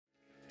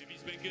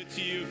He's been good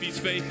to you. If he's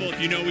faithful,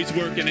 if you know he's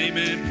working,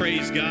 amen.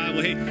 Praise God.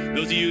 Well, hey,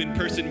 those of you in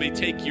person may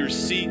take your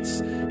seats.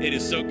 It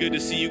is so good to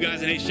see you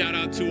guys. And hey, shout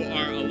out to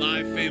our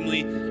Alive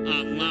family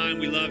online.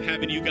 We love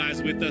having you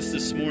guys with us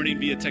this morning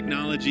via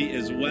technology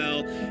as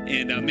well.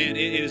 And man,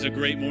 it is a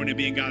great morning to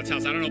be in God's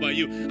house. I don't know about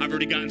you. I've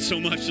already gotten so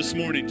much this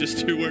morning just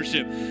through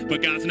worship,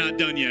 but God's not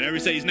done yet.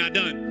 Everybody say he's not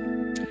done.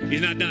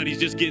 He's not done. He's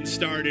just getting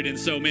started. And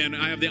so, man,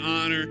 I have the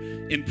honor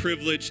and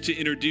privilege to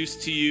introduce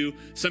to you.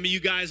 Some of you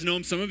guys know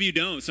him. Some of you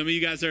don't. Some of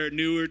you guys are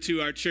newer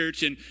to our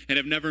church and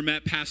have never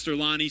met Pastor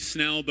Lonnie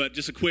Snell. But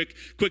just a quick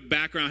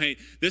background. Hey,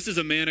 this is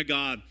a man of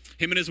God.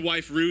 Him and his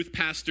wife, Ruth,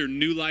 pastor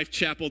New Life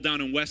Chapel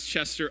down in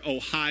Westchester,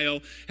 Ohio.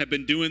 Have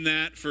been doing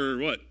that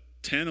for,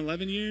 10,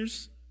 11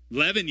 years?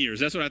 11 years,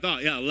 that's what I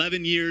thought. Yeah,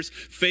 11 years,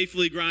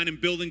 faithfully grinding,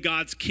 building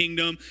God's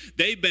kingdom.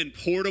 They've been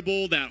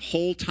portable that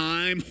whole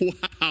time.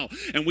 Wow.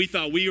 And we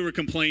thought we were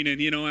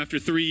complaining, after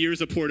 3 years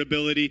of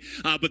portability.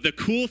 But the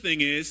cool thing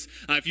is,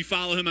 if you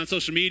follow him on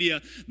social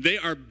media, they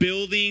are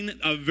building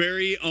their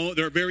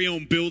very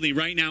own building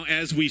right now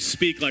as we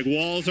speak. Like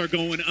walls are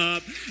going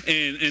up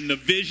and the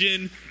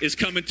vision is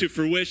coming to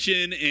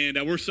fruition. And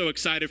we're so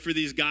excited for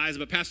these guys.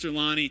 But Pastor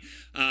Lonnie,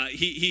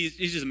 he's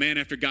just a man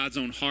after God's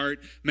own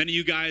heart. Many of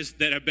you guys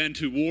that have been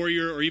to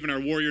Warrior or even our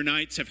Warrior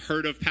Nights have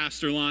heard of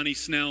Pastor Lonnie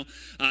Snell.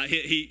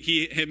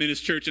 Him and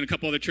his church and a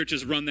couple other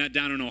churches run that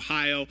down in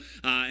Ohio,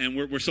 and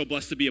we're so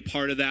blessed to be a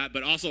part of that.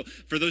 But also,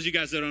 for those of you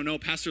guys that don't know,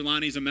 Pastor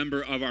Lonnie is a member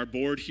of our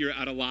board here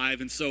at Alive,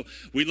 and so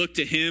we look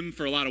to him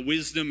for a lot of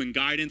wisdom and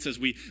guidance as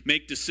we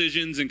make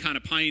decisions and kind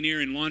of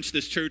pioneer and launch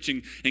this church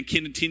and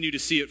continue to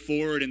see it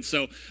forward. And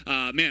so,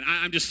 man,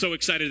 I'm just so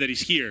excited that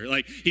he's here.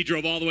 Like, he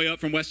drove all the way up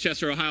from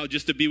Westchester, Ohio,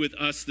 just to be with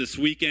us this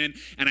weekend,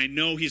 and I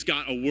know he's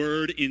got a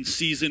word in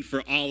season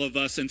for all of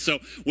us. And so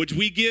would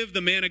we give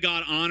the man of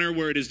God honor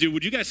where it is due?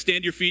 Would you guys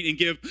stand your feet and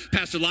give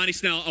Pastor Lonnie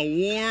Snell a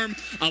warm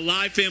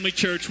Alive Family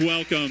Church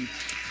welcome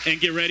and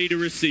get ready to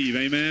receive?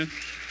 Amen.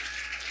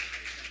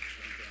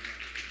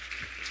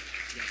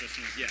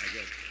 Yeah,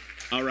 good.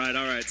 All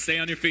right. Stay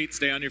on your feet.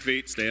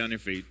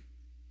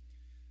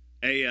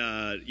 Hey,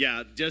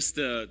 just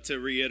to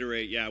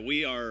reiterate,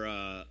 we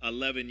are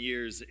 11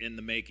 years in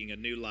the making of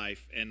New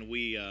Life, and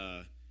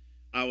we're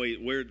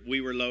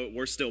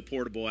still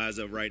portable as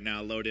of right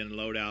now, load in and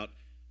load out.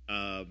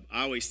 I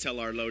always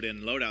tell our load in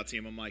and load out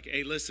team, I'm like,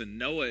 hey, listen,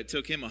 Noah, it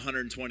took him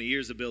 120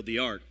 years to build the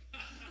ark.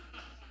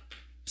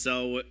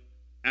 So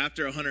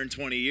after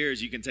 120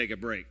 years, you can take a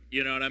break.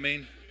 You know what I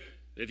mean?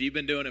 If you've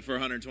been doing it for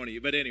 120,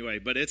 but anyway,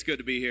 but it's good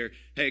to be here.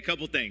 Hey, a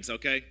couple things,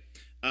 okay?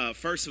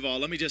 First of all,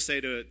 let me just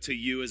say to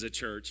you as a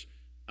church,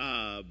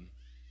 let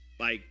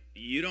me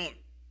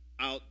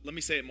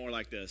say it more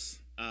like this.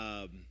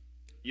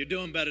 You're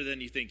doing better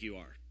than you think you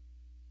are.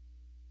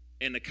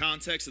 In the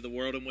context of the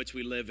world in which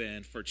we live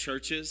in, for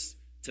churches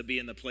to be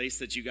in the place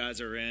that you guys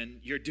are in,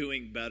 you're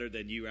doing better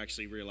than you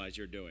actually realize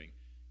you're doing.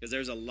 Because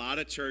there's a lot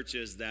of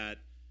churches that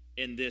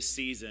in this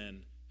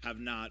season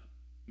have not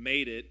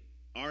made it,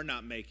 are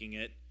not making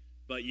it,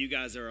 but you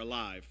guys are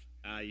alive.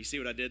 You see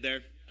what I did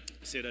there?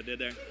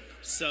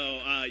 So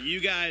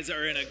you guys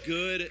are in a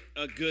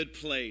good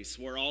place.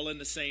 We're all in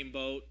the same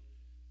boat.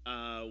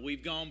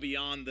 We've gone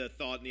beyond the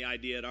thought and the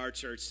idea at our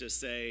church to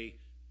say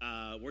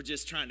we're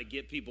just trying to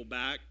get people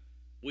back.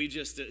 We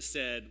just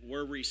said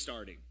we're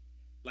restarting.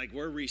 Like,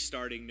 we're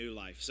restarting New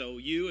Life. So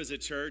you as a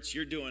church,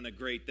 you're doing a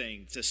great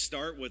thing. To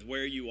start with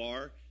where you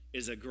are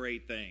is a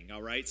great thing,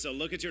 all right? So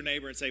look at your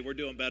neighbor and say, we're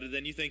doing better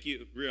than you think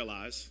you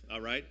realize,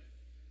 all right?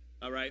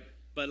 All right?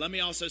 But let me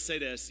also say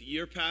this.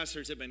 Your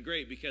pastors have been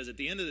great because at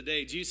the end of the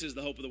day, Jesus is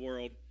the hope of the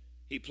world.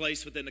 He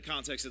placed within the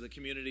context of the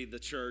community, the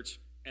church,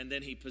 and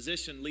then he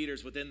positioned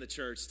leaders within the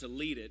church to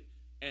lead it.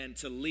 And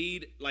to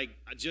lead, like,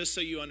 just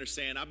so you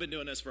understand, I've been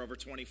doing this for over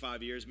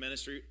 25 years,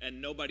 ministry,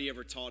 and nobody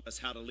ever taught us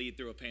how to lead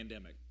through a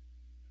pandemic,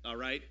 all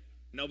right?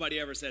 Nobody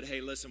ever said, hey,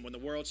 listen, when the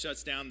world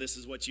shuts down, this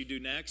is what you do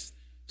next.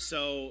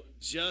 So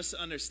just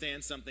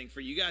understand something.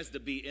 For you guys to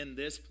be in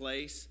this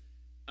place,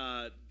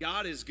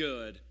 God is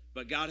good,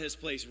 but God has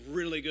placed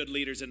really good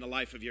leaders in the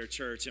life of your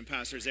church, and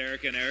Pastors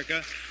Eric and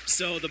Erica.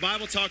 So the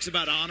Bible talks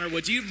about honor.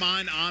 Would you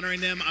mind honoring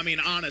them? I mean,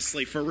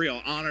 honestly, for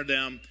real, honor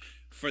them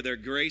for their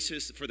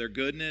gracious, for their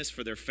goodness,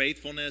 for their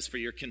faithfulness, for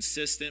your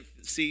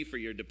consistency, for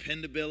your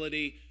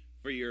dependability,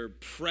 for your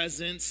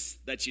presence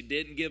that you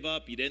didn't give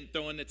up. You didn't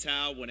throw in the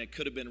towel when it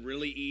could have been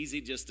really easy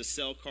just to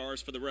sell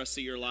cars for the rest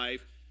of your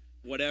life,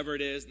 whatever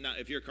it is. Now,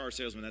 if you're a car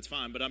salesman, that's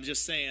fine. But I'm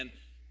just saying,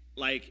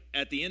 like,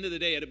 at the end of the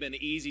day, it'd have been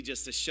easy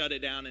just to shut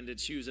it down and to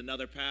choose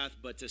another path,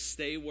 but to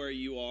stay where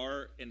you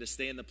are and to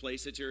stay in the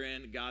place that you're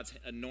in, God's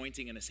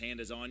anointing and his hand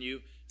is on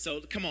you.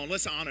 So come on,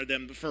 let's honor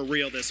them for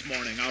real this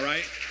morning, all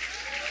right?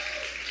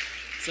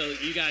 So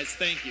you guys,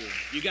 thank you.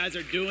 You guys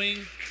are doing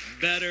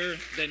better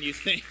than you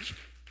think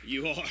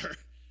you are.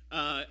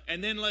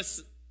 And then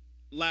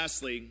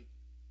lastly,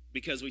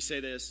 because we say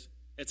this,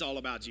 it's all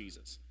about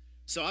Jesus.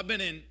 So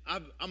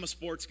I'm a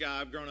sports guy.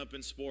 I've grown up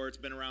in sports,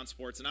 been around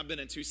sports, and I've been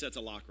in two sets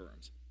of locker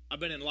rooms. I've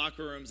been in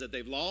locker rooms that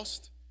they've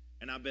lost,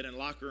 and I've been in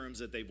locker rooms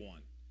that they've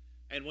won.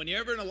 And when you're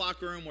ever in a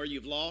locker room where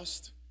you've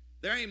lost,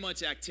 there ain't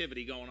much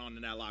activity going on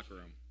in that locker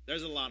room.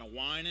 There's a lot of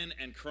whining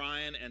and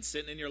crying and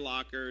sitting in your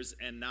lockers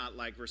and not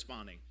like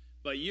responding.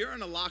 But you're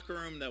in a locker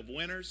room of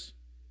winners.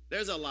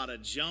 There's a lot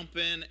of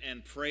jumping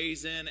and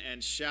praising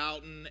and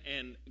shouting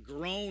and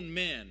grown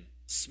men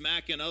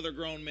smacking other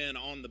grown men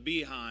on the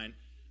behind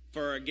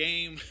for a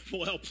game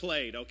well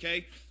played,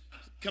 okay?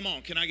 Come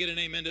on, can I get an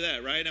amen to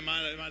that, right? Am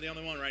I the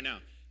only one right now?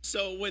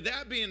 So with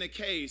that being the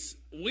case,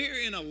 we're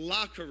in a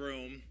locker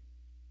room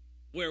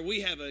where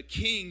we have a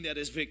king that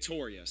is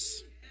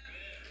victorious.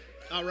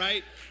 All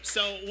right?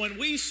 So when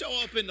we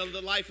show up into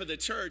the life of the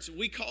church,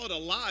 we call it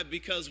alive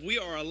because we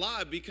are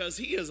alive because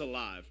he is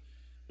alive.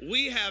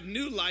 We have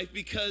new life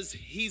because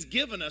he's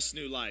given us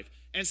new life.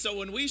 And so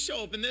when we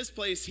show up in this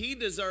place, he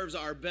deserves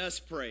our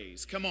best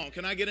praise. Come on,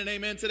 can I get an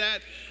amen to that?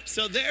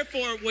 So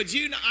therefore, would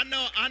you, I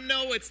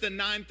know it's the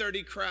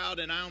 9:30 crowd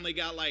and I only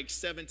got like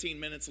 17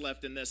 minutes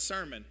left in this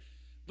sermon.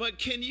 But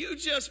can you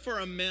just for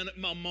a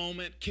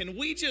moment, can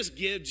we just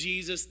give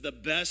Jesus the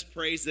best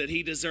praise that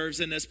he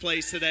deserves in this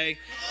place today?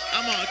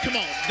 Come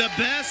on, the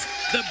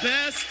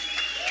best.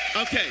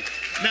 Okay,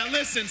 now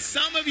listen,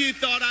 some of you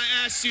thought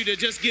I asked you to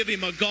just give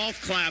him a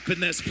golf clap in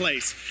this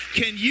place.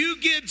 Can you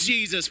give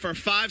Jesus for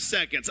 5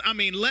 seconds? I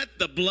mean, let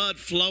the blood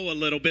flow a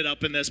little bit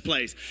up in this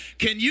place.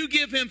 Can you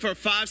give him for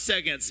 5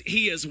 seconds?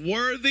 He is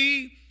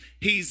worthy.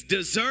 He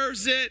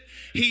deserves it.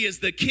 He is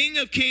the King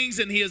of Kings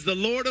and he is the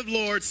Lord of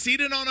Lords,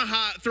 seated on a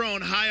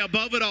throne high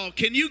above it all.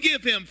 Can you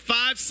give him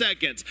 5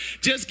 seconds?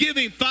 Just give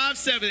him 5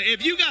 seconds.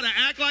 If you got to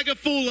act like a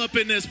fool up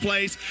in this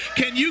place,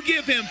 can you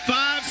give him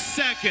 5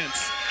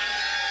 seconds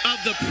of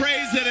the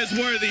praise that is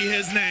worthy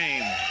his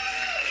name?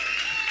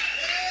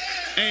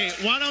 Hey,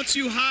 why don't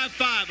you high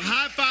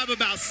five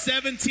about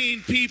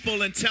 17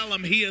 people and tell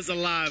them he is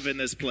alive in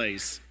this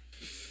place?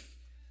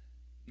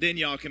 Then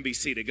y'all can be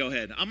seated. Go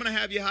ahead. I'm going to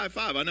have you high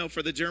five. I know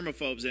for the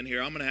germaphobes in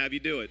here, I'm going to have you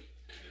do it.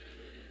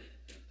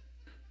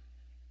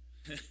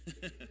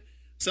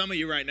 Some of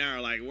you right now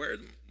are like, where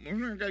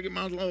I got to get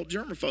my little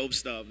germaphobe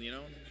stuff, you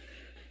know?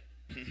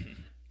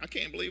 I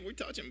can't believe we're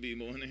touching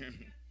people in here.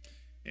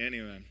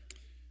 Anyway.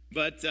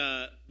 But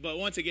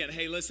once again,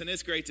 hey, listen,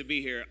 it's great to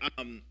be here.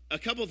 A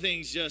couple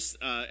things just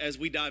as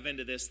we dive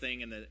into this thing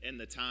in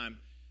the time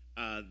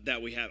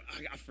that we have.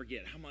 I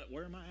forget how much.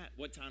 Where am I at?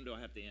 What time do I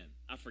have to end?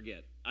 I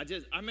forget. I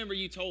remember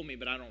you told me,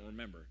 but I don't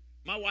remember.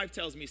 My wife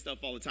tells me stuff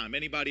all the time.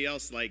 Anybody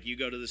else, like you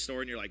go to the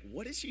store and you're like,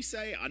 what did she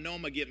say? I know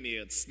I'm gonna get me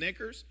a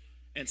Snickers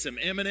and some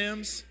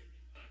M&Ms.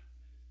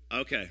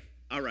 Okay,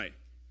 all right.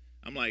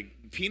 I'm like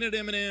peanut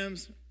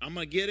M&Ms. I'm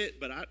gonna get it,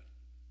 but I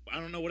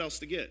don't know what else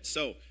to get.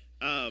 So.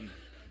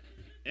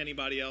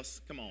 Anybody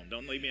else? Come on,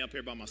 don't leave me up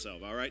here by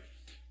myself, all right?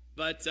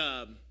 But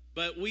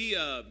we,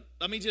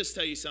 let me just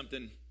tell you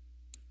something.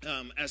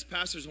 As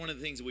pastors, one of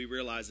the things that we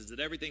realize is that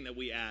everything that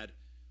we add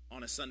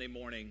on a Sunday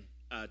morning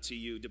to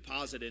you,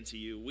 deposit into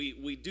you,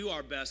 we do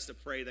our best to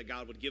pray that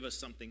God would give us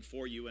something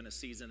for you in a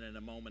season, in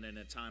a moment, in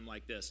a time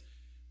like this.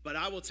 But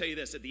I will tell you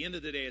this, at the end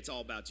of the day, it's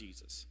all about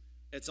Jesus.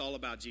 It's all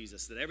about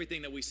Jesus, that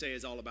everything that we say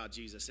is all about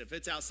Jesus. If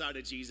it's outside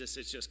of Jesus,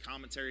 it's just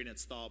commentary and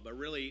it's thought. But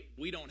really,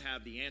 we don't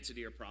have the answer to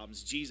your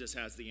problems. Jesus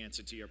has the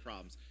answer to your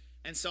problems.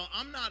 And so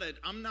I'm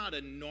not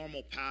a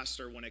normal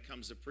pastor when it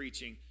comes to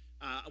preaching.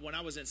 When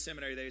I was in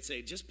seminary, they would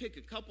say, just pick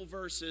a couple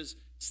verses,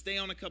 stay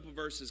on a couple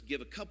verses,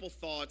 give a couple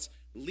thoughts,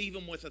 leave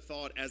them with a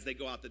thought as they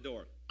go out the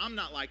door. I'm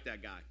not like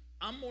that guy.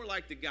 I'm more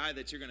like the guy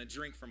that you're going to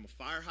drink from a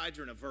fire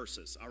hydrant of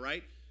verses, all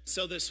right?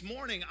 So this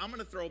morning, I'm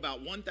going to throw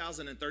about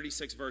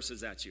 1,036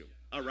 verses at you,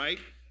 all right?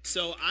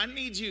 So I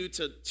need you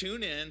to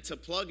tune in, to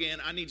plug in.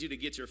 I need you to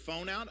get your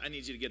phone out. I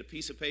need you to get a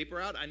piece of paper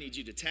out. I need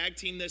you to tag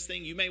team this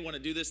thing. You may want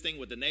to do this thing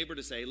with the neighbor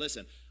to say,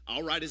 listen,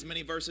 I'll write as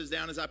many verses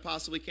down as I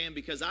possibly can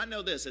because I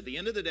know this, at the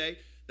end of the day,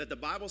 that the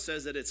Bible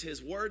says that it's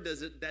his word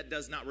that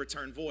does not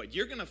return void.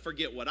 You're going to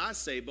forget what I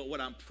say, but what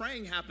I'm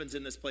praying happens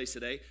in this place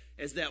today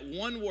is that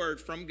one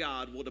word from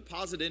God will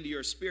deposit into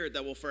your spirit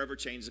that will forever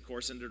change the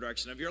course and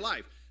direction of your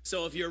life.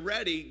 So if you're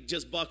ready,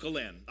 just buckle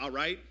in, all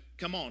right?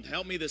 Come on,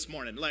 help me this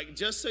morning. Like,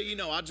 just so you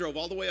know, I drove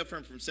all the way up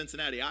from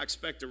Cincinnati. I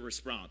expect a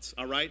response,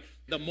 all right?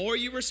 The more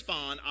you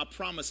respond, I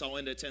promise I'll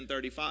end at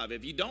 10:35.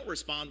 If you don't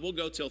respond, we'll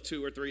go till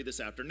 2 or 3 this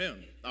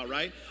afternoon, all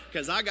right?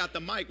 Because I got the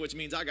mic, which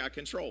means I got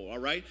control, all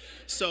right?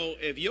 So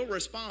if you'll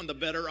respond, the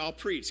better I'll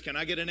preach. Can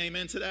I get an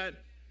amen to that?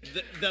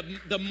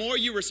 The more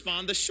you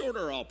respond, the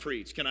shorter I'll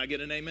preach. Can I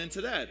get an amen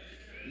to that?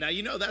 Now,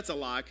 you know that's a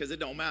lie because it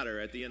don't matter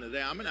at the end of the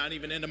day. I'm not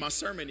even into my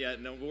sermon yet,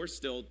 and we're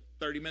still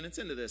 30 minutes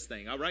into this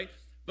thing, all right?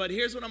 But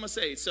here's what I'm going to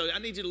say. So I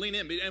need you to lean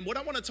in. And what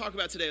I want to talk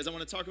about today is I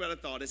want to talk about a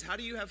thought is how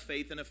do you have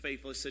faith in a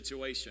faithless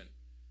situation?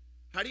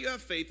 How do you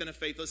have faith in a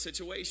faithless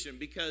situation?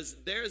 Because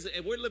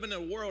we're living in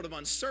a world of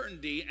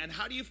uncertainty, and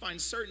how do you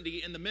find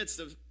certainty in the midst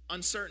of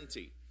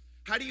uncertainty?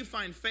 How do you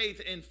find faith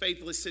in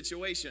faithless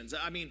situations?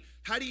 I mean,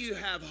 how do you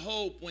have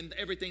hope when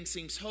everything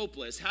seems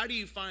hopeless? How do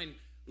you find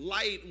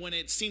light when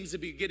it seems to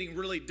be getting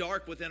really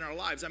dark within our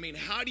lives? I mean,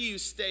 how do you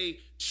stay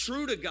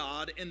true to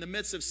God in the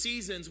midst of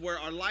seasons where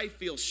our life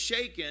feels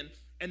shaken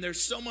And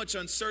there's so much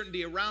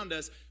uncertainty around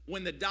us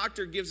when the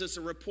doctor gives us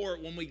a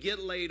report, when we get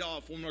laid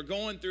off, when we're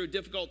going through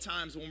difficult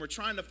times, when we're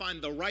trying to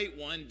find the right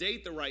one,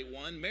 date the right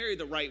one, marry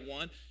the right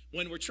one,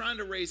 when we're trying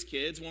to raise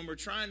kids, when we're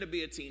trying to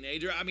be a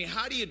teenager. I mean,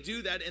 how do you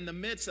do that in the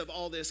midst of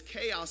all this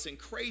chaos and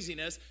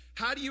craziness?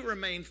 How do you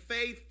remain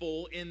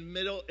faithful in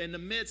the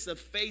midst of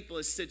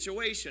faithless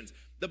situations?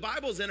 The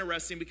Bible's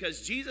interesting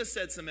because Jesus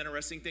said some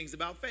interesting things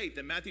about faith.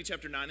 In Matthew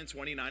chapter 9 and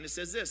 29, it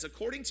says this,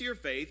 according to your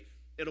faith,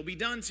 it'll be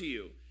done to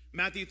you.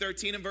 Matthew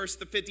 13 and verse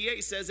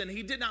 58 says, and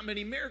he did not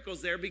many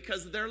miracles there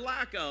because of their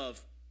lack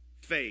of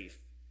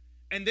faith.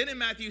 And then in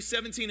Matthew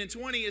 17 and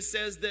 20, it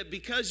says that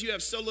because you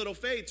have so little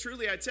faith,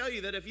 truly I tell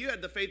you that if you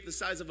had the faith the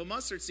size of a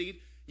mustard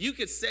seed, you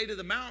could say to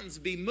the mountains,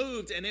 be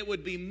moved, and it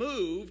would be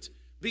moved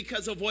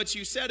because of what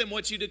you said and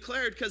what you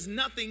declared, because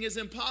nothing is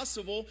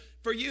impossible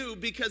for you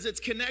because it's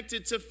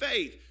connected to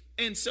faith.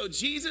 And so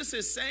Jesus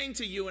is saying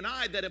to you and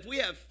I that if we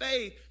have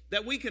faith,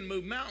 that we can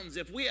move mountains.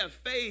 If we have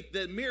faith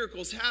that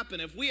miracles happen,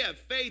 if we have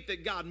faith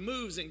that God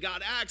moves and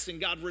God acts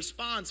and God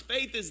responds,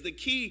 faith is the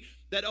key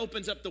that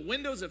opens up the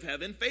windows of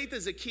heaven. Faith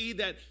is a key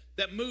that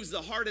moves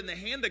the heart and the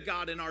hand of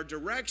God in our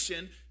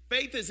direction.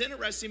 Faith is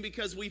interesting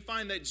because we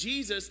find that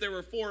Jesus, there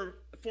were four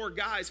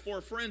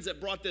friends that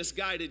brought this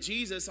guy to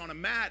Jesus on a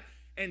mat,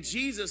 and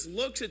Jesus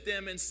looks at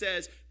them and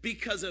says,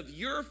 because of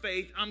your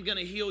faith, I'm going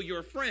to heal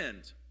your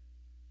friend.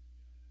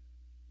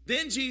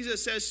 Then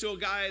Jesus says to a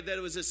guy that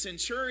was a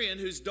centurion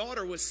whose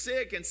daughter was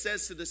sick, and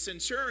says to the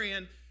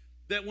centurion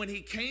that when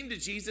he came to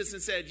Jesus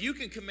and said, you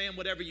can command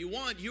whatever you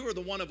want, you are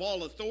the one of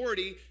all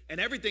authority and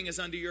everything is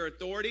under your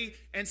authority,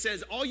 and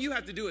says all you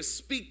have to do is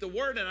speak the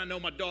word and I know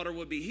my daughter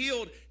would be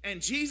healed.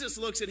 And Jesus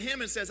looks at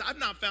him and says, I've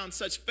not found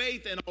such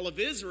faith in all of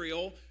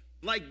Israel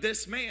like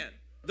this man.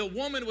 The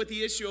woman with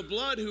the issue of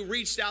blood who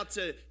reached out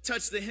to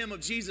touch the hem of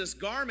Jesus'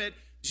 garment,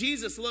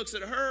 Jesus looks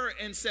at her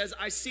and says,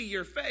 I see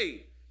your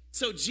faith.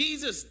 So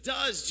Jesus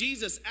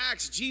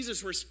acts,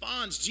 Jesus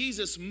responds,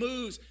 Jesus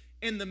moves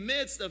in the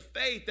midst of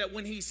faith, that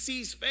when he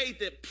sees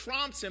faith, it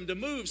prompts him to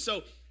move.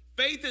 So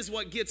faith is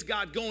what gets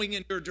God going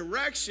in your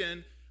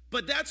direction,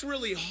 but that's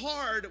really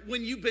hard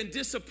when you've been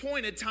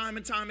disappointed time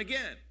and time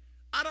again.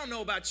 I don't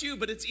know about you,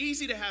 but it's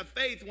easy to have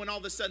faith when all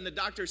of a sudden the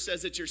doctor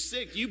says that you're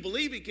sick. You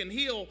believe he can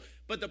heal,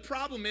 but the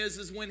problem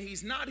is when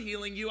he's not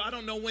healing you, I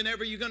don't know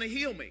whenever you're going to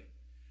heal me.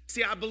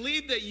 See, I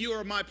believe that you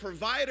are my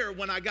provider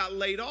when I got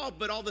laid off,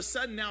 but all of a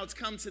sudden now it's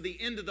come to the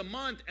end of the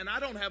month and I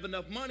don't have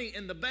enough money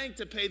in the bank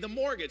to pay the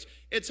mortgage.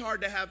 It's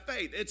hard to have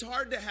faith. It's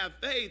hard to have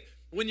faith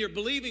when you're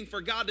believing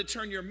for God to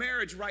turn your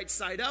marriage right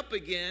side up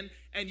again,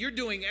 and you're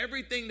doing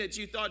everything that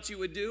you thought you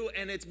would do,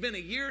 and it's been a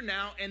year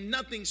now and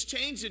nothing's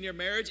changed in your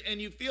marriage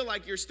and you feel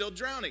like you're still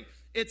drowning.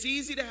 It's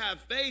easy to have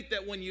faith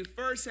that when you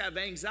first have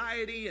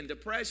anxiety and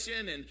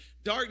depression and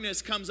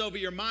darkness comes over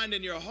your mind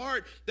and your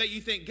heart, that you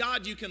think,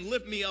 God, you can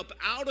lift me up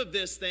out of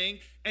this thing,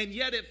 and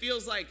yet it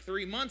feels like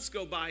 3 months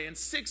go by and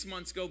 6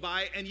 months go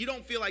by and you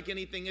don't feel like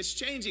anything is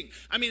changing.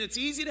 I mean, it's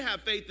easy to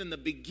have faith in the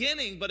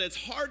beginning, but it's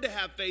hard to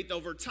have faith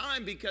over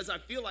time because I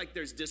feel like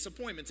there's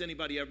disappointments.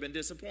 Anybody ever been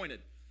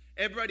disappointed?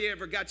 Everybody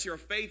ever got your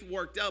faith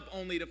worked up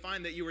only to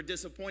find that you were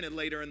disappointed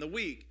later in the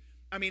week?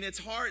 I mean, it's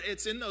hard.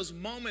 It's in those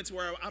moments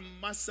where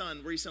my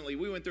son recently,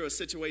 we went through a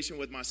situation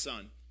with my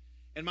son.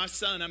 And my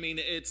son, I mean,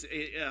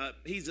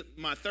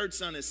 my third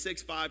son is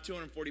 6'5",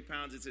 240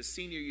 pounds. It's his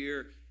senior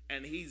year,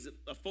 and he's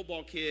a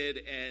football kid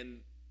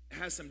and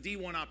has some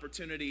D1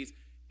 opportunities.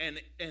 And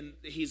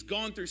he's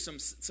gone through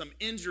some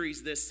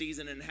injuries this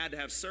season and had to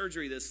have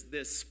surgery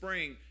this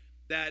spring.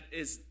 That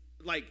is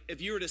like, if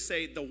you were to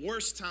say the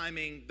worst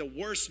timing, the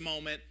worst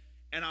moment.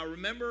 And I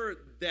remember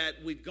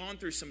that we've gone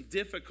through some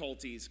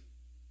difficulties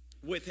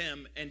with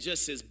him and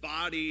just his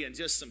body and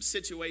just some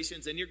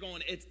situations, and you're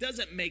going, it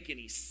doesn't make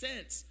any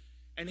sense.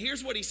 And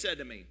here's what he said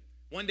to me.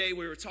 One day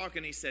we were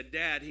talking, he said,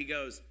 Dad, he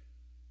goes,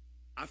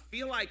 I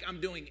feel like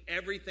I'm doing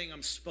everything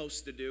I'm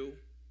supposed to do,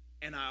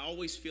 and I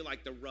always feel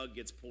like the rug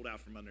gets pulled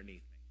out from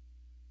underneath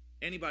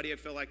me. Anybody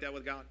ever feel like that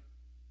with God?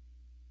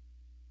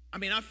 I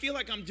mean, I feel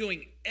like I'm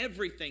doing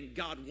everything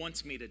God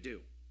wants me to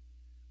do.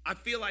 I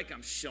feel like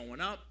I'm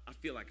showing up. I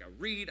feel like I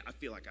read. I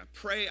feel like I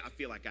pray. I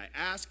feel like I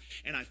ask.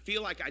 And I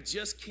feel like I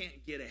just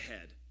can't get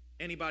ahead.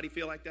 Anybody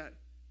feel like that?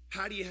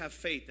 How do you have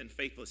faith in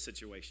faithless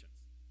situations?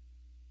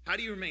 How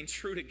do you remain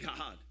true to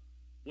God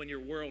when your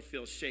world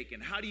feels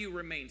shaken? How do you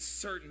remain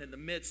certain in the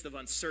midst of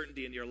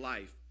uncertainty in your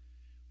life?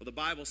 Well, the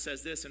Bible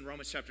says this in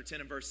Romans chapter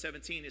 10 and verse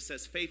 17. It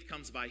says, faith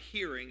comes by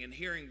hearing, and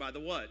hearing by the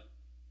what?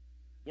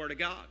 Word of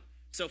God.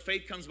 So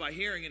faith comes by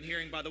hearing, and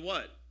hearing by the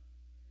what?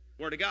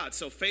 Word of God.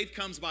 So faith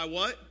comes by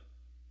what?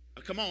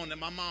 Oh, come on, and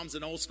my mom's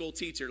an old school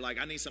teacher. Like,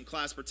 I need some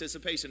class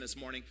participation this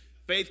morning.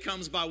 Faith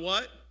comes by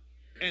what?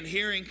 And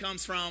hearing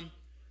comes from.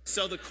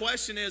 So the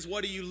question is,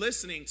 what are you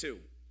listening to?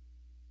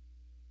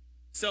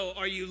 So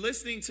are you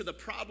listening to the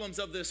problems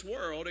of this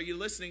world? Or are you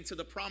listening to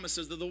the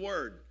promises of the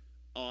word?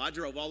 Oh, I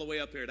drove all the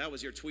way up here. That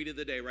was your tweet of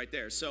the day right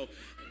there. So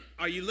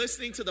are you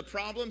listening to the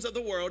problems of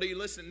the world? Are you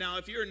listening? Now,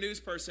 if you're a news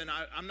person,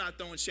 I'm not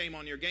throwing shame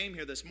on your game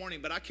here this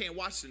morning, but I can't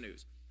watch the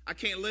news. I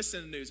can't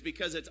listen to the news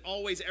because it's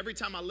always, every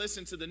time I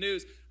listen to the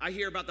news, I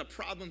hear about the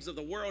problems of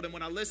the world. And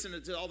when I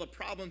listen to all the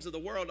problems of the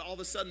world, all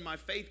of a sudden my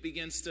faith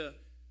begins to,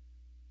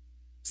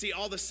 see,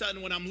 all of a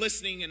sudden when I'm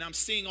listening and I'm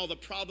seeing all the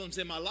problems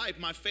in my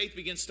life, my faith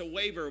begins to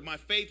waver. My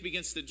faith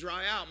begins to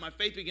dry out. My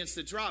faith begins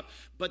to drop.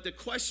 But the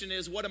question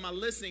is, what am I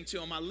listening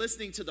to? Am I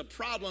listening to the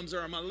problems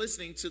or am I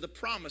listening to the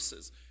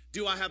promises?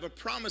 Do I have a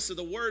promise of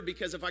the word?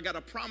 Because if I got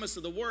a promise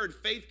of the word,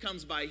 faith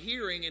comes by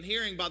hearing, and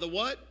hearing by the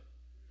what?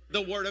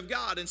 The word of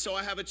God. And so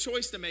I have a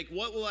choice to make.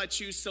 What will I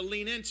choose to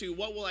lean into?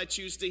 What will I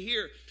choose to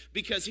hear?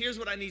 Because here's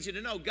what I need you to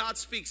know. God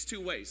speaks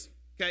two ways,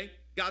 okay?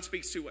 God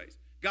speaks two ways.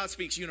 God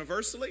speaks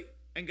universally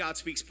and God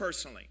speaks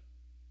personally.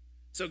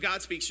 So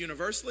God speaks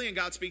universally and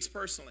God speaks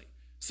personally.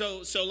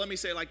 So let me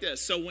say it like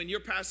this. So when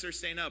your pastor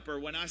stand up, or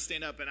when I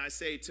stand up and I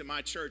say to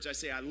my church, I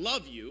say, I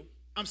love you,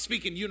 I'm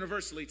speaking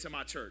universally to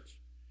my church.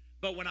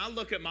 But when I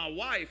look at my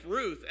wife,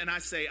 Ruth, and I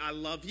say, I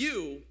love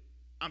you,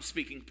 I'm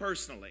speaking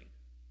personally.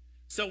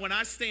 So when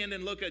I stand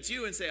and look at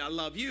you and say, I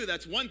love you,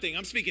 that's one thing.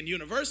 I'm speaking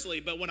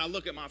universally. But when I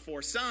look at my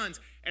four sons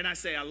and I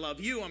say, I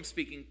love you, I'm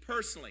speaking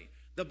personally.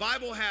 The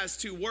Bible has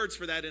two words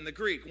for that in the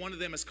Greek. One of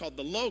them is called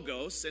the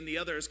logos and the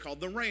other is called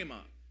the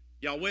rhema.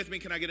 Y'all with me?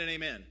 Can I get an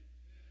amen?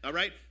 All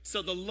right.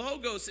 So the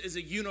logos is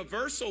a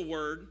universal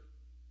word.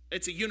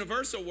 It's a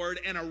universal word,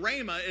 and a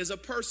rhema is a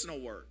personal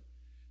word.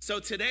 So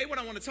today what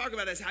I want to talk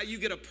about is how you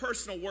get a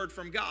personal word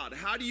from God.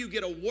 How do you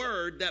get a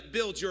word that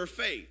builds your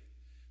faith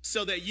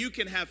so that you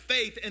can have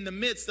faith in the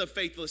midst of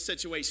faithless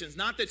situations?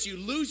 Not that you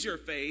lose your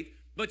faith,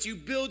 but you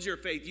build your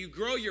faith, you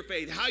grow your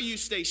faith, how you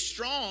stay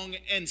strong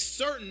and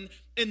certain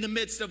in the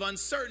midst of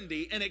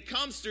uncertainty. And it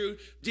comes through,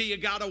 do you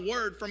got a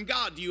word from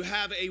God? Do you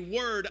have a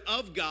word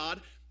of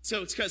God?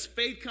 So it's because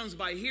faith comes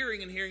by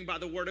hearing and hearing by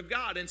the word of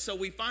God. And so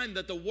we find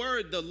that the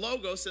word, the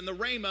logos and the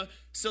rhema,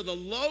 so the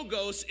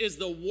logos is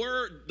the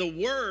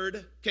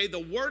word, okay, the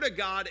word of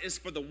God is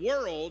for the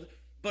world,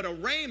 but a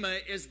rhema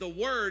is the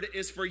word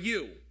is for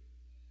you.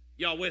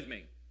 Y'all with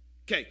me?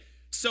 Okay,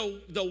 so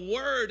the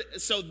word,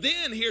 so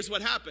then here's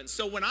what happens.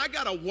 So when I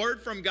got a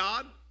word from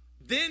God,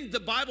 then the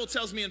Bible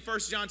tells me in 1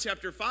 John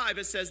chapter 5,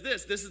 it says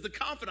this is the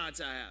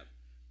confidence I have.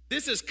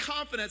 This is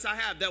confidence I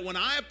have that when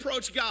I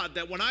approach God,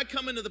 that when I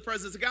come into the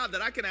presence of God,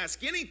 that I can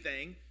ask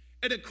anything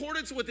in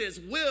accordance with his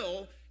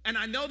will. And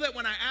I know that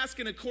when I ask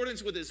in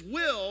accordance with his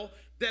will,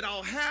 that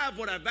I'll have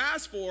what I've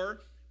asked for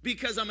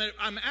because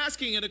I'm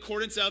asking in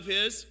accordance of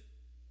his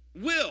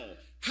will.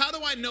 How do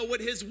I know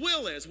what his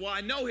will is? Well, I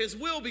know his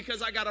will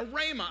because I got a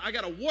rhema. I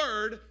got a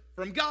word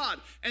from God.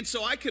 And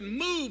so I can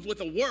move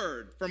with a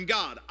word from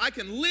God. I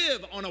can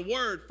live on a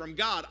word from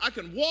God. I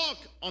can walk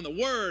on the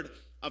word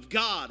of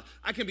God.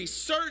 I can be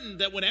certain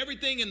that when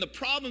everything in the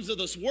problems of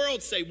this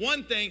world say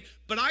one thing,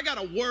 but I got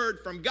a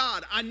word from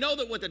God. I know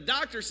that what the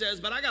doctor says,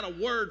 but I got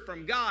a word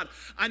from God.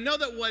 I know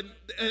that what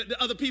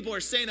other people are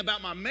saying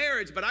about my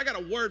marriage, but I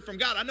got a word from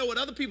God. I know what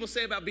other people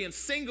say about being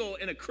single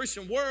in a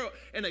Christian world,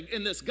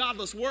 in this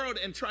godless world,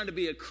 and trying to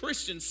be a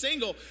Christian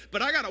single,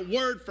 but I got a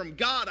word from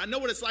God. I know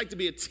what it's like to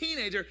be a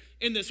teenager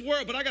in this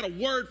world, but I got a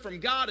word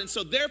from God. And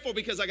so therefore,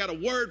 because I got a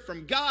word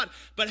from God,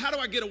 but how do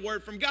I get a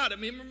word from God? I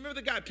mean, remember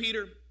the guy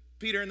Peter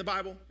in the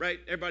Bible, right?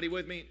 Everybody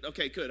with me?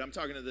 Okay, good. I'm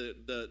talking to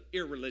the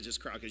irreligious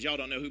crowd because y'all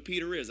don't know who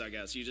Peter is, I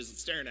guess. You're just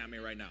staring at me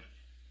right now.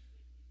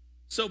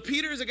 So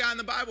Peter is a guy in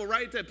the Bible,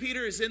 right? That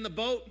Peter is in the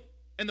boat,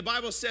 and the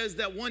Bible says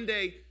that one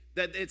day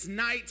that it's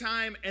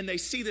nighttime and they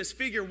see this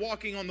figure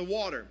walking on the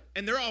water,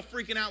 and they're all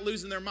freaking out,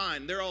 losing their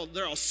mind. They're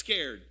all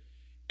scared.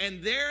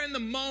 And there in that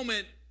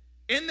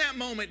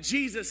moment,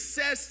 Jesus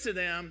says to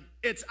them,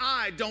 "It's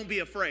I, don't be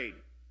afraid."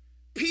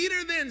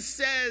 Peter then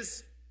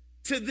says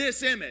to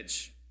this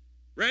image,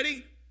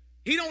 ready?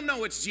 He don't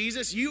know it's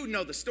Jesus. You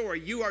know the story.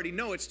 You already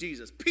know it's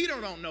Jesus.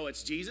 Peter don't know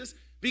it's Jesus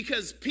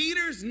because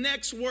Peter's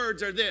next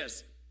words are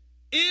this: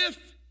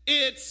 if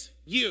it's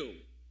you.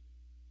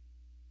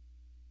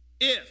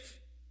 If.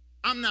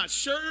 I'm not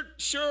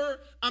sure.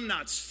 I'm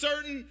not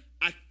certain.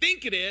 I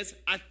think it is.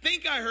 I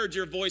think I heard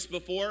your voice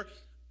before.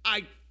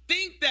 I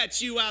think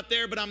that's you out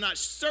there, but I'm not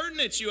certain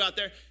it's you out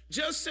there.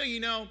 Just so you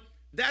know,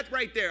 that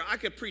right there, I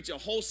could preach a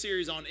whole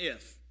series on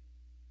if.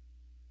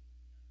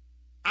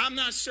 I'm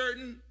not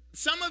certain.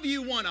 Some of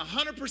you want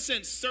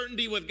 100%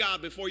 certainty with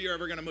God before you're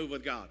ever going to move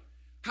with God.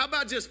 How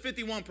about just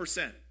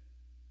 51%?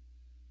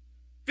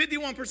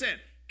 51%.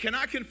 Can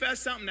I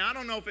confess something? Now, I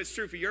don't know if it's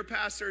true for your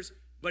pastors,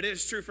 but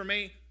it's true for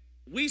me.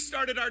 We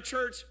started our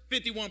church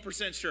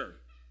 51% sure.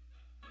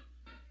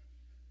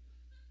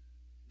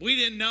 We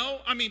didn't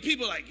know. I mean,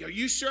 people are like, are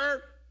you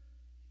sure?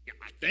 Yeah,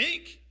 I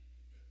think.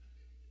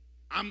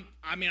 I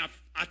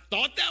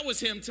thought that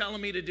was him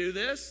telling me to do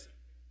this.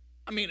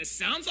 I mean, it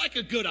sounds like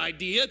a good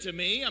idea to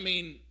me. I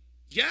mean,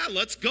 yeah,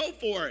 let's go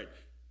for it.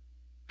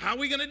 How are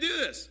we going to do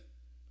this?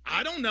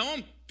 I don't know.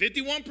 I'm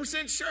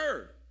 51%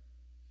 sure.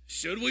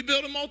 Should we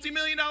build a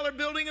multi-million-dollar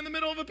building in the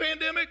middle of a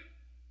pandemic?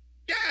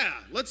 Yeah,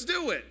 let's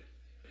do it.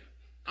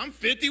 I'm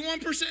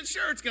 51%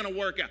 sure it's going to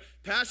work out.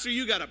 Pastor,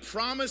 you got to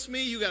promise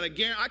me. You got to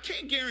guarantee. I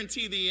can't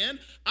guarantee the end.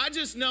 I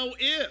just know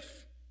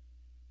if.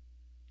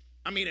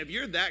 I mean, if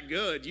you're that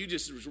good, you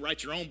just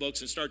write your own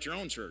books and start your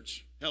own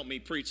church. Help me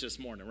preach this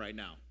morning right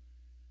now.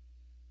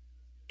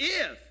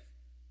 If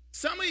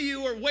some of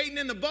you are waiting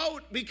in the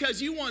boat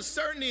because you want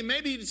certainty,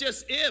 maybe it's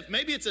just if,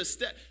 maybe it's a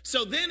step.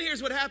 So then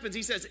here's what happens.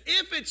 He says,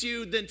 if it's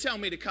you, then tell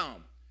me to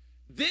come.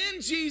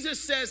 Then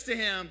Jesus says to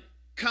him,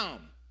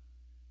 come.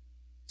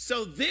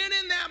 So then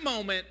in that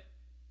moment,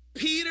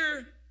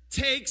 Peter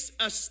takes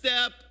a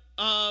step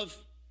of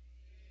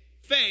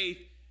faith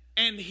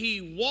and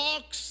he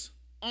walks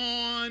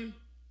on.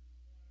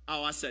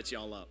 Oh, I set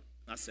y'all up.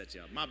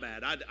 My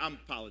bad. I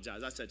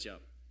apologize. I set you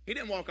up. He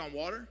didn't walk on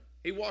water.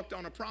 He walked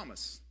on a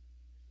promise.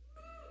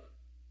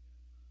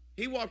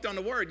 He walked on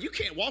the word. You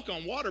can't walk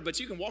on water, but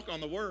you can walk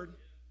on the word.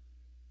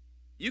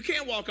 You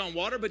can't walk on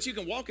water, but you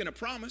can walk in a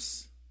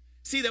promise.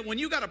 See that when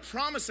you got a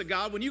promise of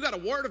God, when you got a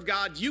word of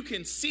God, you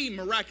can see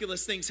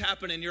miraculous things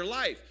happen in your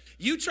life.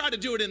 You try to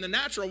do it in the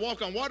natural,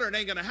 walk on water, it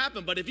ain't going to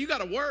happen. But if you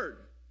got a word,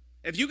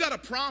 if you got a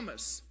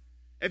promise,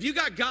 if you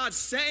got God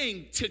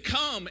saying to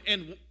come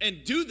and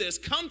do this,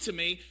 come to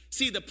me.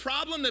 See, the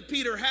problem that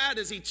Peter had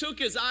is he took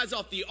his eyes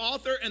off the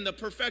author and the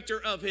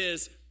perfecter of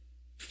his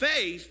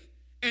faith,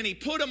 and he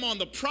put them on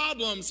the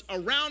problems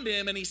around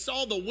him, and he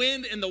saw the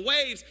wind and the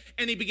waves,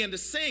 and he began to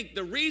sink.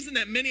 The reason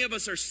that many of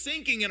us are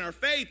sinking in our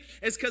faith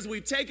is because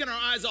we've taken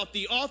our eyes off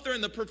the author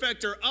and the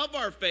perfecter of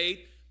our faith,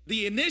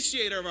 the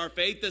initiator of our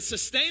faith, the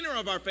sustainer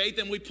of our faith,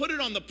 and we put it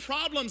on the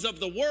problems of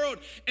the world,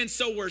 and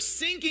so we're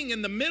sinking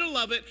in the middle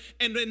of it.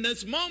 And in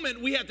this moment,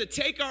 we have to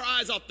take our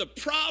eyes off the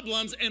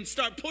problems and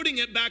start putting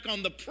it back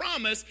on the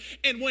promise.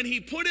 And when he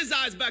put his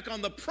eyes back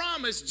on the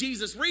promise,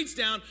 Jesus reached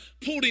down,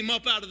 pulled him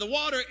up out of the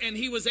water, and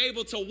he was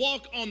able to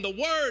walk on the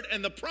word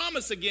and the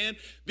promise again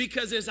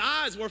because his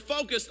eyes were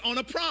focused on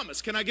a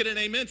promise. Can I get an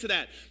amen to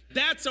that?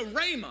 That's a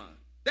rhema.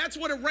 That's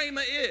what a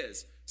rhema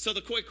is. So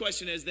the quick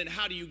question is, then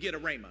how do you get a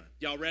rhema?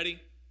 Y'all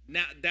ready?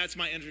 Now, that's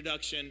my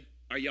introduction.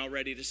 Are y'all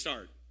ready to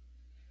start?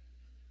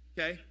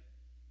 Okay.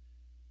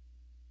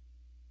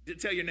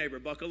 Tell your neighbor,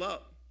 buckle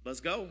up. Let's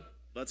go.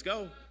 Let's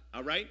go.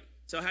 All right.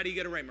 So how do you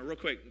get a rhema? Real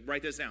quick,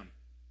 write this down.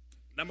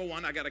 Number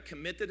one, I got to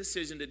commit the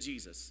decision to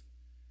Jesus.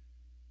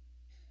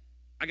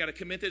 I got to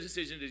commit the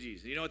decision to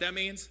Jesus. You know what that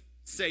means?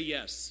 Say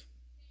yes.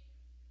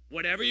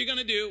 Whatever you're going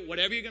to do,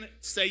 whatever you're going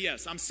to say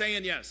yes. I'm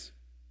saying yes.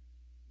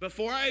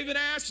 Before I even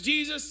ask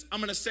Jesus, I'm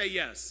going to say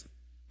yes.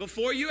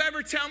 Before you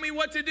ever tell me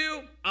what to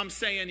do, I'm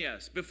saying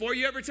yes. Before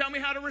you ever tell me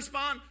how to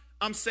respond,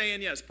 I'm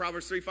saying yes.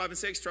 Proverbs 3, 5, and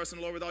 6, trust in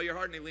the Lord with all your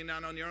heart, and lean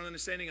not on your own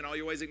understanding, and all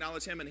your ways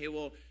acknowledge him, and he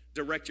will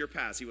direct your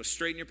paths. He will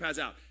straighten your paths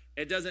out.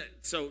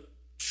 So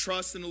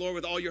trust in the Lord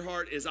with all your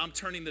heart is I'm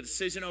turning the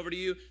decision over to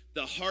you.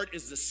 The heart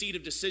is the seat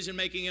of decision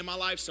making in my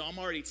life. So I'm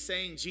already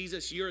saying,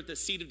 Jesus, you're at the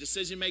seat of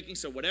decision making.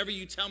 So whatever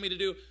you tell me to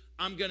do,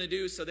 I'm going to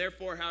do. So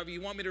therefore, however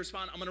you want me to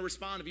respond, I'm going to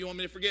respond. If you want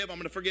me to forgive, I'm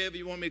going to forgive. If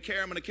you want me to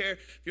care, I'm going to care.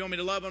 If you want me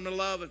to love, I'm going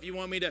to love. If you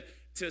want me to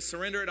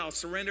surrender it, I'll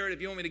surrender it. If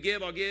you want me to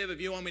give, I'll give.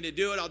 If you want me to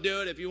do it, I'll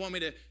do it. If you want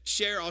me to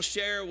share, I'll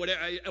share.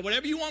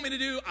 Whatever you want me to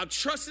do, I'm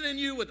trusting in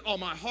you with all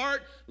my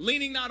heart,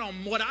 leaning not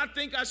on what I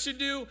think I should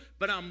do,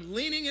 but I'm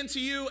leaning into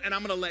you, and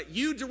I'm going to let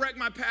you direct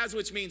my paths,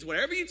 which means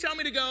wherever you tell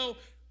me to go,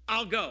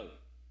 I'll go.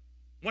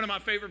 One of my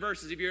favorite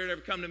verses, if you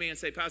ever come to me and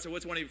say, Pastor,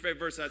 what's one of your favorite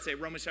verses? I'd say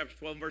Romans chapter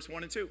 12, verse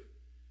 1 and 2.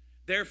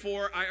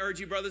 Therefore, I urge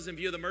you, brothers, in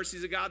view of the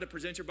mercies of God, to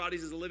present your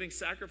bodies as a living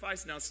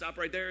sacrifice. Now, stop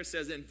right there. It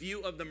says, in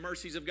view of the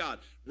mercies of God.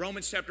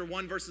 Romans chapter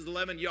 1, verses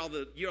 11. You're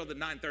the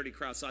 9:30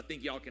 crowd, so I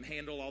think y'all can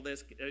handle all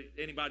this.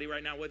 Anybody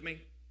right now with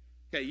me?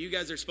 Okay, you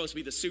guys are supposed to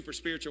be the super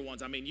spiritual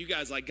ones. I mean, you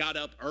guys got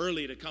up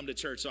early to come to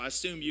church, so I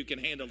assume you can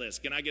handle this.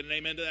 Can I get an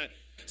amen to that?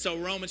 So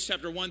Romans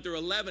chapter 1 through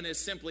 11 is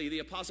simply the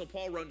Apostle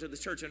Paul wrote to the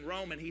church in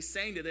Rome, and he's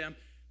saying to them,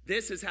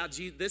 this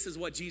is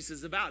what Jesus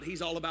is about.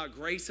 He's all about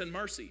grace and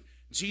mercy.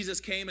 Jesus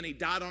came and he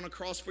died on a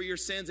cross for your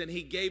sins, and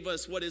he gave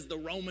us what is the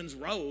Romans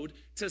road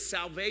to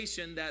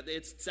salvation, that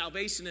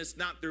salvation is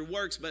not through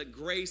works, but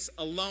grace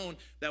alone,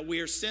 that we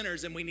are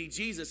sinners and we need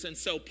Jesus. And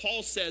so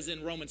Paul says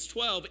in Romans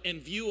 12, in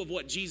view of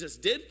what Jesus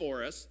did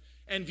for us,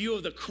 in view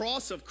of the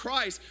cross of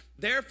Christ,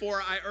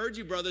 therefore I urge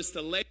you, brothers,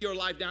 to lay your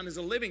life down as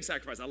a living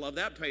sacrifice. I love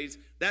that page,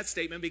 that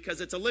statement,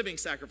 because it's a living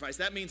sacrifice.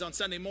 That means on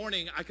Sunday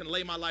morning I can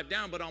lay my life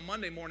down, but on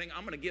Monday morning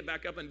I'm going to get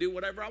back up and do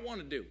whatever I want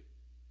to do.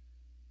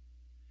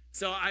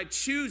 So I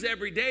choose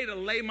every day to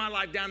lay my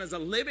life down as a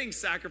living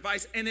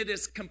sacrifice, and it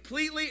is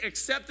completely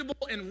acceptable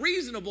and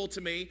reasonable to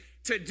me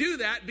to do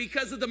that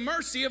because of the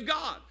mercy of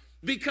God.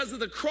 Because of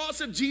the cross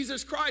of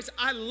Jesus Christ,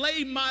 I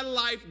lay my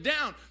life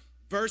down.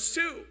 Verse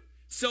 2,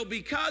 so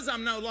because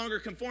I'm no longer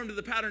conformed to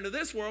the pattern of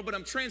this world, but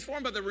I'm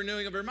transformed by the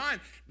renewing of your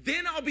mind,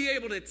 then I'll be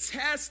able to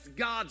test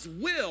God's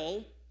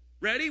will.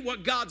 Ready?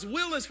 What God's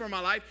will is for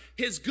my life,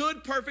 his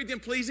good, perfect, and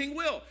pleasing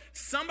will.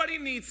 Somebody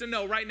needs to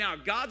know right now,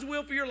 God's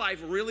will for your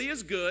life really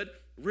is good,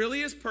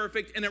 really is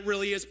perfect, and it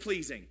really is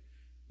pleasing.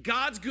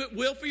 God's good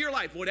will for your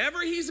life,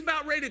 whatever he's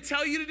about ready to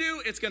tell you to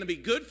do, it's going to be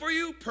good for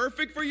you,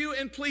 perfect for you,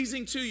 and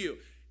pleasing to you.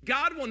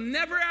 God will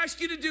never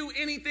ask you to do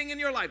anything in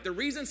your life. The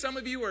reason some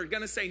of you are going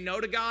to say no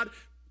to God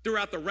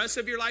throughout the rest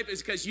of your life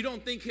is because you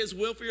don't think his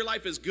will for your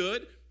life is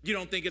good, you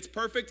don't think it's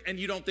perfect, and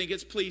you don't think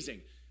it's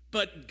pleasing.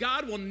 But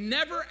God will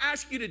never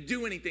ask you to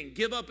do anything,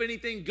 give up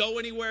anything, go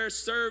anywhere,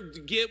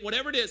 serve, get,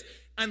 whatever it is,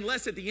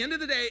 unless at the end of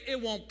the day,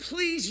 it won't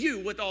please you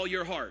with all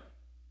your heart.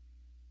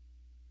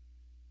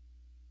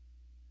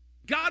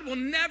 God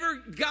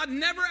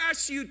never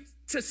asks you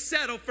to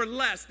settle for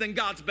less than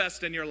God's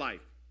best in your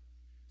life.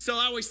 So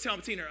I always tell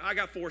Tina, I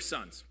got 4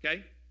 sons,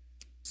 okay?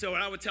 So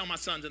I would tell my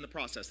sons in the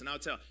process, and I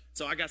would tell,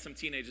 so I got some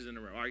teenagers in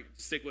the room. All right,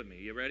 stick with me.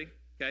 You ready?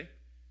 Okay?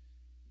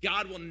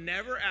 God will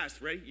never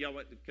ask, ready? Y'all,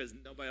 because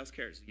nobody else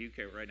cares. You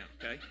care right now,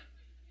 okay?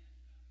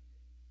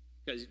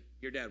 Because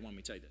your dad wanted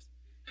me to tell you this.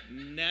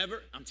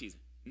 Never, I'm teasing,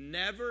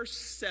 never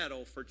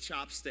settle for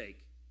chopped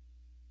steak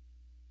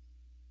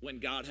when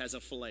God has a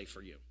filet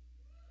for you,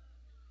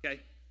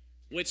 okay?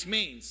 Which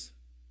means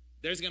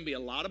there's going to be a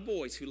lot of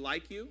boys who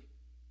like you,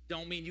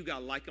 don't mean you got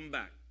to like them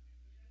back,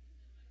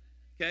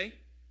 okay?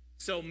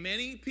 So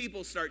many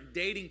people start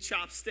dating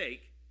chopped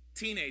steak.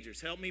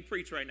 Teenagers, help me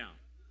preach right now.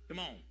 Come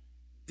on.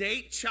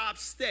 Date chopped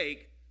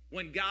steak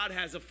when God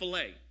has a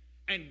filet.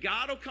 And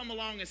God will come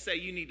along and say,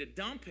 you need to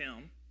dump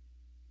him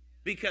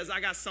because I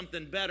got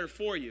something better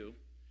for you.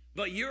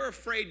 But you're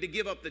afraid to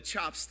give up the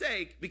chopped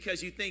steak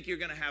because you think you're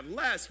going to have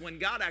less when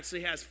God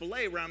actually has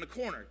filet around the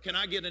corner. Can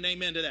I get an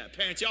amen to that?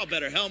 Parents, y'all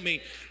better help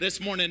me this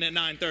morning at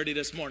 9:30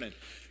 this morning.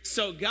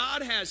 So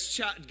God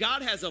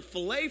has a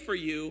filet for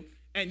you,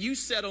 and you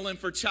settle in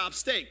for chopped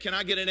steak. Can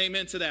I get an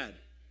amen to that?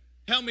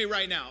 Help me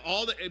right now.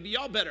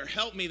 Y'all better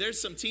help me.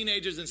 There's some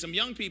teenagers and some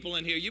young people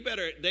in here.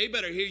 They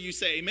better hear you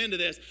say amen to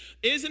this.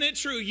 Isn't it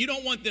true you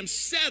don't want them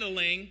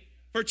settling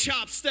for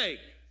chopped steak?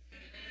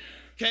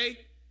 Okay?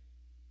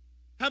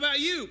 How about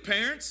you,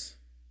 parents?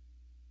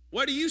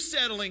 What are you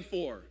settling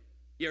for?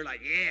 You're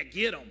like, yeah,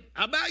 get them.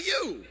 How about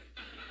you?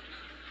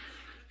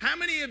 How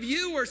many of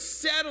you are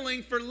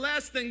settling for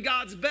less than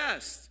God's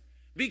best?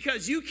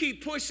 Because you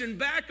keep pushing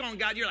back on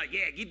God. You're like,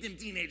 yeah, get them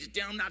teenagers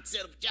down, not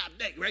settle for chopped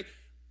steak, right?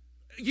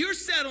 You're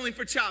settling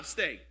for chopped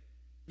steak.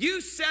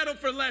 You settle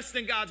for less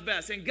than God's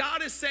best. And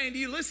God is saying to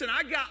you, listen,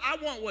 I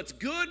want what's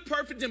good,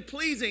 perfect, and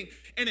pleasing.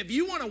 And if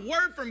you want a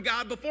word from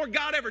God before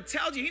God ever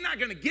tells you, he's not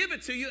going to give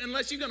it to you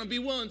unless you're going to be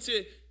willing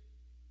to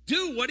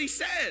do what he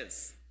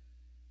says.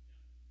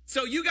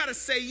 So you got to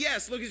say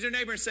yes. Look at your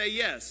neighbor and say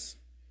yes.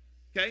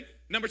 Okay?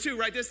 Number 2,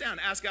 write this down.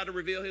 Ask God to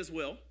reveal his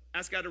will.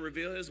 Ask God to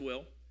reveal his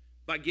will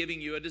by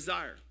giving you a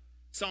desire.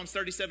 Psalms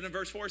 37 and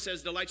verse 4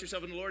 says, delight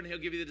yourself in the Lord and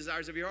he'll give you the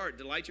desires of your heart.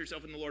 Delight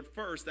yourself in the Lord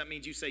first. That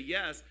means you say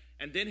yes,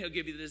 and then he'll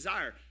give you the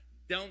desire.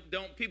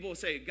 Don't people will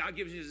say, God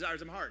gives you the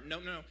desires of my heart.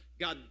 No.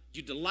 God,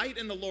 you delight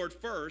in the Lord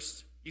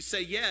first. You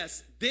say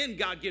yes, then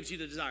God gives you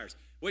the desires.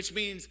 Which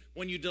means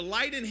when you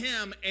delight in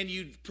him and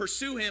you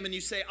pursue him and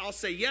you say, I'll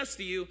say yes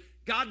to you,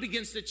 God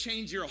begins to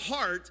change your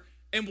heart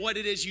and what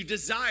it is you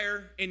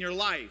desire in your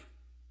life.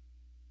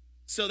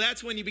 So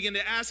that's when you begin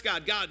to ask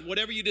God,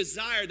 whatever you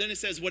desire. Then it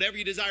says, whatever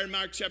you desire in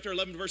Mark chapter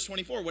 11, verse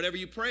 24, whatever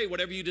you pray,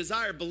 whatever you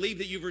desire, believe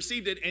that you've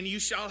received it and you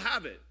shall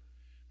have it.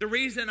 The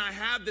reason I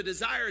have the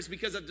desire is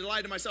because I've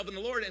delighted myself in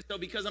the Lord. And so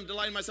because I'm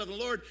delighting myself in the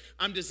Lord,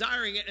 I'm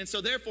desiring it. And so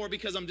therefore,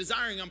 because I'm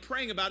desiring, I'm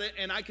praying about it.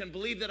 And I can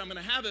believe that I'm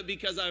going to have it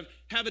because I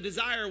have a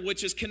desire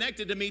which is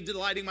connected to me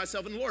delighting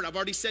myself in the Lord. I've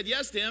already said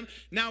yes to him.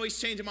 Now he's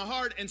changing my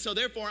heart. And so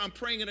therefore, I'm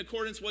praying in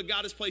accordance with what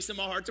God has placed in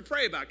my heart to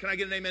pray about. Can I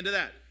get an amen to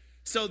that?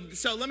 So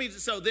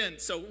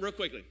real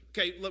quickly.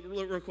 Okay,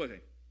 real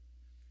quickly.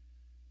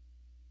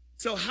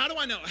 So how do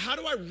I know? How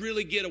do I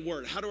really get a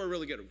word? How do I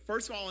really get it?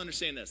 First of all,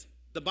 understand this.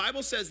 The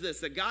Bible says this,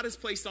 that God has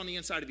placed on the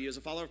inside of you as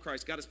a follower of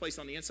Christ, God has placed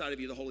on the inside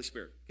of you the Holy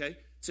Spirit, okay?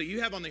 So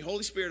you have on the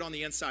Holy Spirit on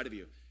the inside of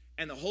you.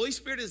 And the Holy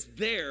Spirit is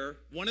there.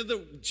 One of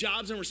the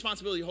jobs and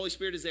responsibility of the Holy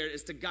Spirit is there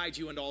is to guide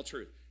you into all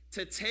truth,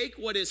 to take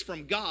what is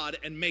from God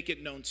and make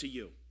it known to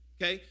you,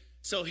 okay?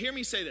 So hear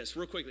me say this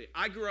real quickly.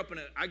 I grew up in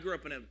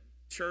a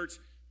church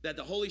that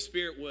the Holy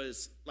Spirit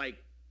was like,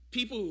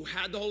 people who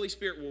had the Holy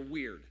Spirit were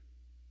weird.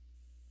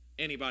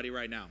 Anybody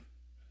right now?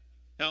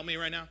 Help me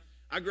right now.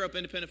 I grew up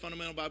independent,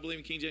 fundamental,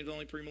 Bible-believing, King James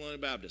only,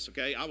 premillennial Baptist,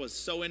 okay? I was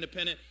so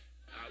independent.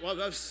 I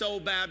was so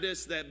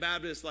Baptist that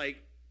Baptist,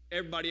 like,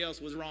 everybody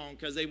else was wrong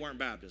because they weren't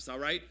Baptist, all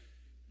right?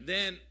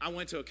 Then I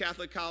went to a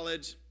Catholic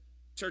college,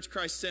 Church of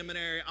Christ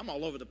Seminary. I'm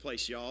all over the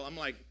place, y'all. I'm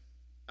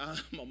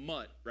a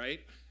mutt, right?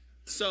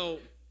 So,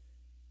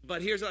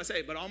 but here's what I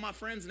say. But all my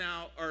friends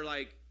now are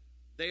like,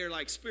 they are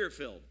like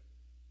spirit-filled.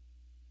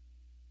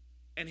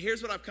 And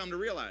here's what I've come to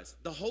realize.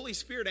 The Holy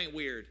Spirit ain't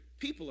weird.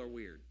 People are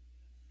weird.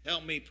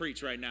 Help me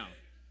preach right now.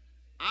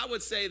 I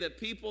would say that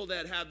people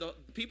that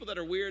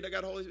are weird, that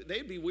got Holy Spirit,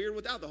 they'd be weird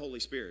without the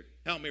Holy Spirit.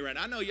 Help me right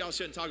now. I know y'all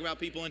shouldn't talk about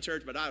people in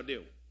church, but I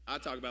do. I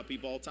talk about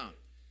people all the time.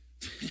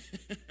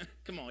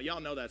 Come on,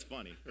 y'all know that's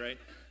funny, right?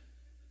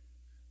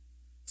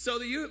 So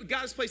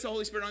God has placed the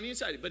Holy Spirit on the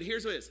inside. But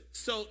here's what it is.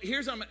 So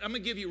I'm going to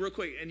give you real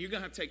quick, and you're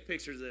going to have to take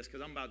pictures of this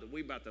because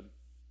we about to,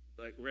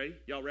 like, ready?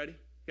 Y'all ready?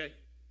 Okay.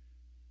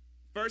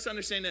 First,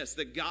 understand this,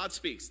 that God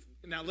speaks.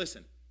 Now,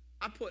 listen.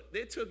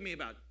 It took me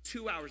about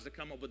 2 hours to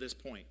come up with this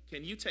point.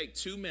 Can you take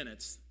 2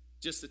 minutes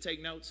just to take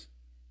notes?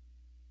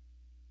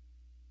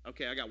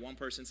 Okay, I got one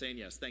person saying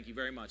yes. Thank you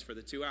very much for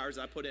the 2 hours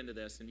I put into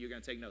this, and you're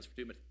going to take notes for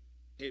 2 minutes.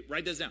 Hey,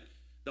 write this down.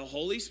 The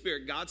Holy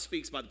Spirit, God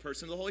speaks by the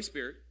person of the Holy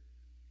Spirit,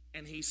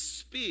 and he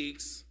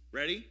speaks,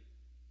 ready?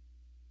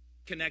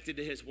 Connected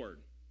to his word.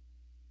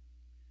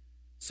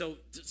 So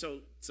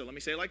let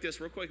me say it like this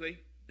real quickly.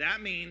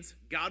 That means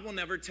God will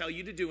never tell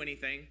you to do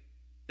anything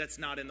that's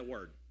not in the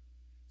word.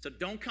 So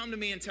don't come to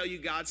me and tell you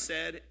God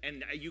said,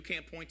 and you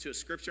can't point to a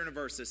scripture and a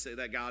verse that say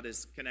that God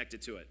is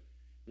connected to it.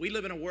 We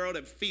live in a world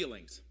of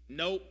feelings.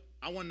 Nope,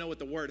 I want to know what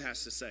the word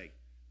has to say.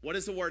 What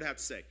does the word have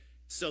to say?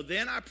 So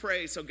then I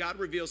pray, so God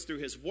reveals through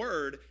his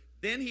word,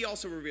 then he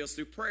also reveals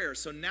through prayer.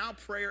 So now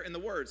prayer in the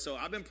word. So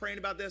I've been praying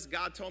about this,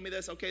 God told me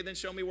this, okay, then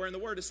show me where in the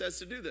word it says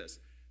to do this.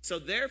 So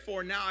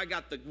therefore, now I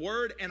got the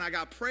word and I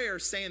got prayer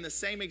saying the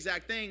same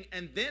exact thing.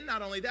 And then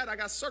not only that, I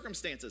got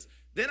circumstances.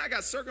 Then I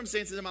got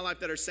circumstances in my life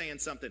that are saying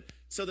something.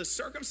 So the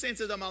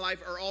circumstances of my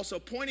life are also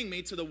pointing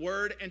me to the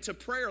word and to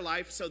prayer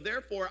life. So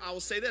therefore, I will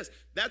say this.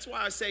 That's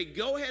why I say,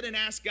 go ahead and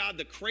ask God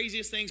the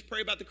craziest things.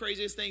 Pray about the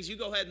craziest things. You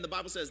go ahead, and the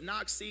Bible says,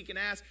 knock, seek, and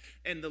ask,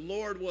 and the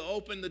Lord will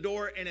open the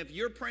door. And if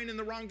you're praying in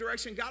the wrong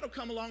direction, God will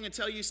come along and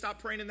tell you,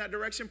 stop praying in that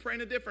direction, pray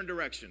in a different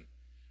direction.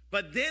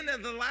 But then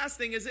the last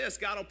thing is this.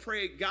 God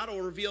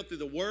will reveal through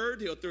the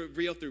word. He'll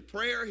reveal through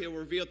prayer. He'll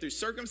reveal through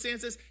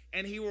circumstances.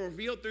 And he will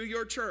reveal through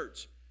your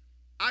church.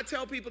 I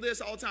tell people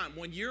this all the time.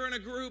 When you're in a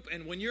group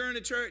and when you're in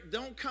a church,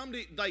 don't come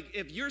to, like,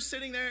 if you're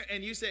sitting there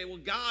and you say, well,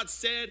 God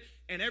said,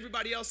 and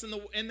everybody else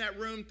in that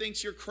room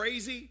thinks you're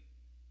crazy.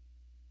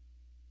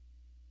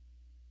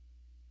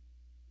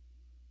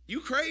 You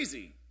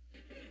crazy.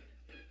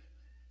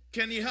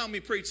 Can you help me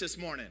preach this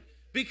morning?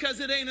 Because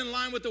it ain't in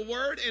line with the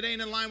word, it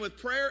ain't in line with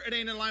prayer, it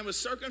ain't in line with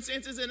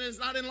circumstances, and it's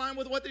not in line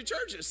with what the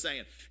church is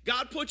saying.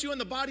 God put you in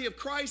the body of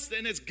Christ,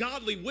 and it's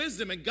godly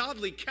wisdom and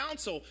godly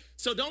counsel.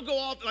 So don't go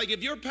off, like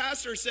if your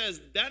pastor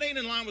says that ain't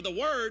in line with the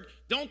word,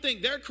 don't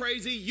think they're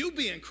crazy, you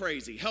being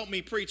crazy. Help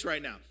me preach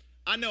right now.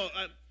 I know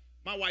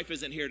my wife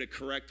isn't here to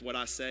correct what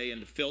I say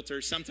and to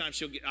filter.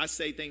 Sometimes I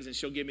say things and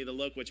she'll give me the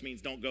look, which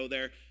means don't go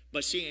there.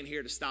 But she ain't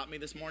here to stop me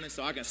this morning,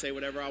 so I can say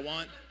whatever I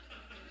want.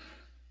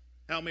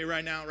 Help me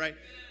right now, right?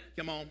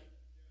 Come on.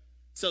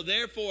 So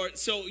therefore,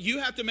 so you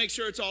have to make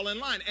sure it's all in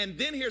line. And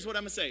then here's what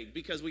I'm going to say,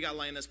 because we got to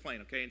land this plane,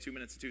 okay, in 2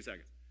 minutes and 2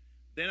 seconds.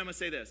 Then I'm going to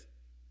say this.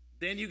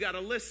 Then you got to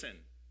listen,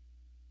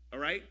 all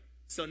right?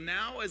 So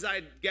now as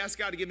I ask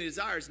God to give me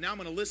desires, now I'm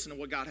going to listen to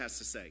what God has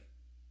to say.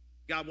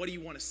 God, what do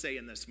you want to say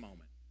in this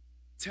moment?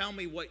 Tell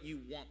me what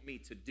you want me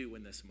to do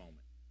in this moment.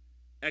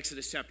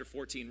 Exodus chapter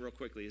 14, real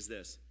quickly, is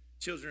this.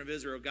 Children of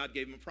Israel, God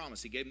gave them a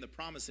promise. He gave them the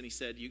promise, and he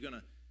said, you're going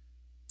to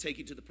take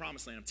you to the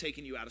promised land. I'm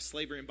taking you out of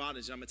slavery and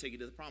bondage, and I'm going to take you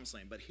to the promised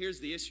land. But here's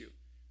the issue.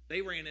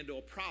 They ran into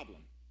a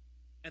problem,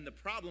 and the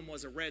problem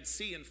was a Red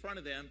Sea in front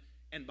of them,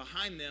 and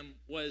behind them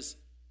was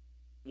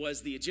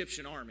the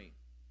Egyptian army.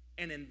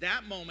 And in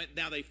that moment,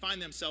 now they find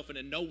themselves in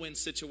a no-win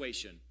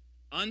situation,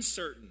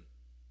 uncertain.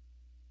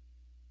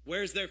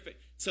 Where's their faith?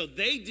 So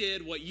they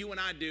did what you and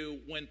I do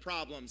when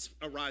problems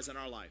arise in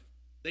our life.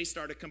 They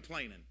started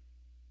complaining,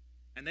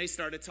 and they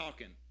started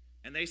talking,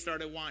 and they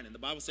started whining. The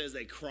Bible says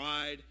they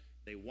cried,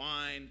 they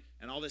whined,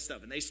 and all this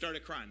stuff. And they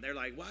started crying. They're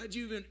like,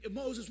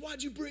 Moses,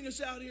 why'd you bring us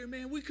out here,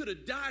 man? We could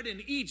have died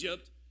in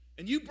Egypt,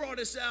 and you brought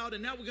us out,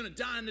 and now we're going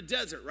to die in the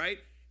desert, right?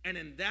 And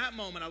in that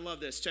moment, I love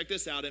this. Check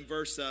this out in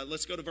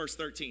let's go to verse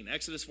 13.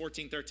 Exodus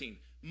 14:13.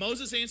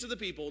 Moses answered the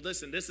people.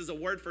 Listen, this is a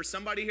word for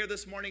somebody here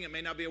this morning. It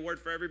may not be a word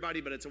for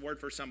everybody, but it's a word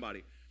for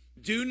somebody.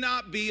 Do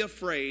not be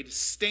afraid.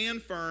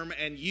 Stand firm,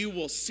 and you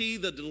will see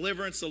the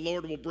deliverance the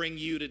Lord will bring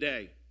you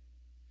today.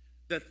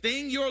 The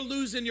thing you're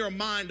losing your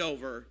mind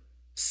over,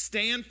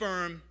 stand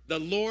firm. The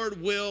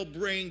Lord will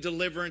bring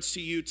deliverance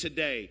to you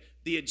today.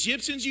 The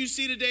Egyptians you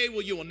see today,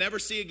 you will never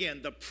see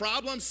again. The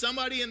problem,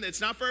 and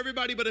it's not for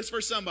everybody, but it's for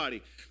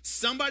somebody.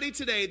 Somebody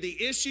today,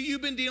 the issue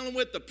you've been dealing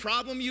with, the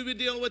problem you've been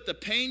dealing with, the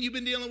pain you've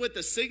been dealing with,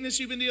 the sickness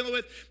you've been dealing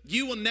with,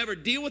 you will never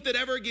deal with it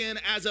ever again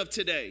as of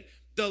today.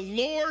 The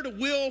Lord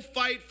will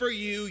fight for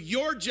you.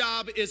 Your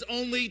job is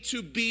only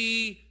to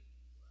be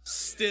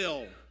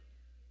still.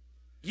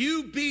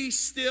 You be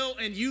still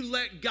and you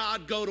let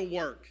God go to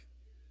work.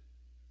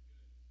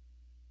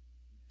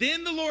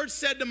 Then the Lord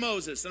said to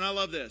Moses, and I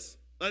love this.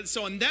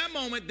 So in that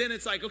moment, then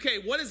it's like, okay,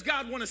 what does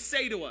God want to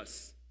say to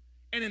us?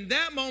 And in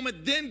that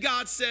moment, then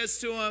God says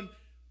to him,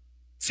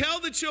 tell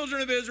the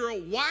children of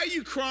Israel, why are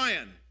you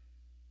crying?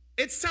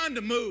 It's time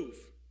to move.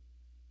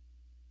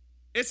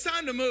 It's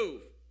time to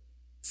move.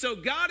 So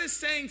God is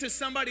saying to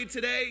somebody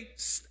today,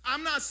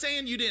 I'm not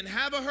saying you didn't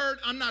have a hurt.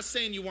 I'm not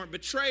saying you weren't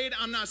betrayed.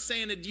 I'm not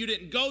saying that you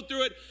didn't go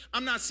through it.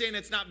 I'm not saying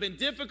it's not been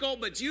difficult,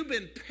 but you've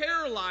been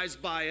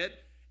paralyzed by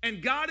it.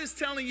 And God is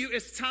telling you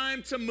it's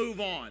time to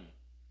move on.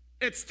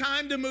 It's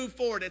time to move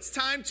forward. It's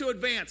time to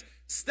advance.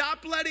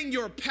 Stop letting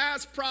your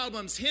past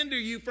problems hinder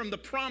you from the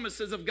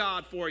promises of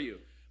God for you.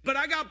 But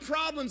I got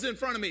problems in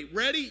front of me.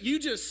 Ready? You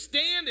just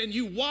stand and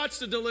you watch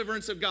the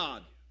deliverance of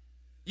God.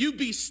 You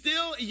be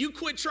still and you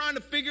quit trying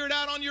to figure it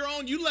out on your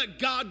own. You let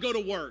God go to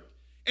work.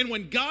 And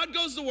when God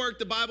goes to work,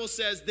 the Bible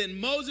says,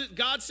 then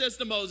God says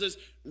to Moses,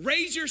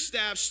 raise your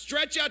staff,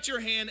 stretch out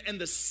your hand,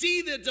 and the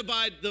sea that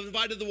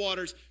divided the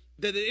waters,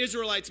 that the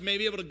Israelites may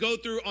be able to go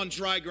through on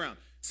dry ground.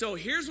 So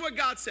here's what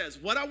God says.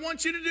 What I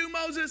want you to do,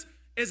 Moses,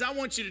 is I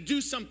want you to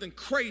do something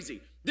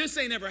crazy. This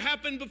ain't ever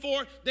happened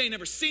before. They ain't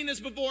never seen this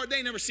before. They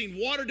ain't never seen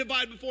water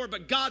divide before,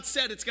 but God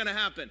said it's going to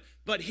happen.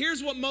 But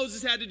here's what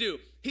Moses had to do.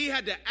 He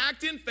had to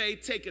act in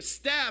faith, take a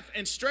staff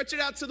and stretch it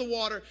out to the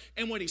water.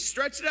 And when he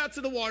stretched it out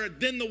to the water,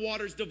 then the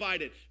waters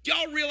divided. Do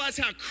y'all realize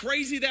how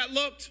crazy that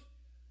looked?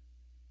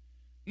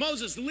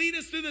 Moses, lead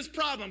us through this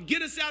problem.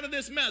 Get us out of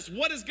this mess.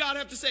 What does God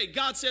have to say?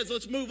 God says,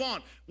 let's move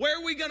on. Where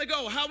are we going to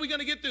go? How are we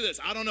going to get through this?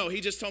 I don't know.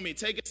 He just told me,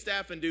 take a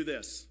staff and do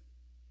this.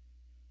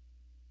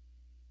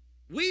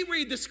 We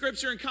read the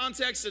scripture in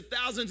context of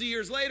thousands of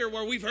years later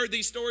where we've heard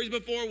these stories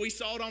before. We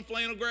saw it on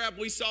Flannel Graph.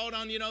 We saw it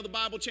on, the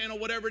Bible channel,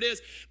 whatever it is.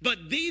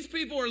 But these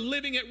people are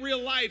living it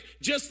real life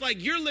just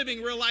like you're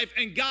living real life.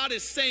 And God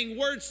is saying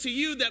words to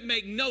you that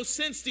make no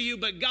sense to you.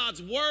 But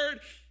God's word,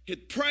 his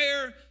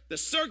prayer, the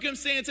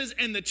circumstances,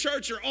 and the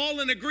church are all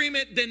in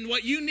agreement. Then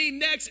what you need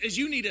next is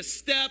you need a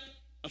step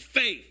of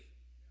faith.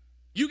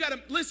 You got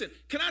to, listen,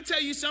 can I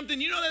tell you something?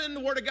 You know that in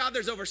the word of God,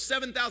 there's over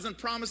 7,000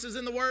 promises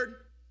in the word?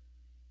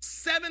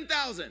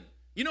 7,000.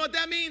 You know what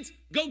that means?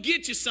 Go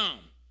get you some.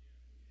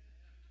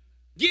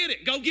 Get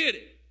it. Go get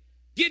it.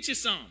 Get you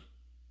some.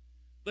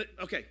 But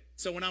okay,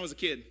 so when I was a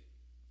kid,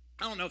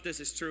 I don't know if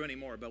this is true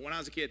anymore, but when I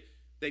was a kid,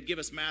 they'd give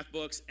us math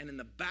books, and in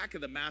the back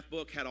of the math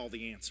book had all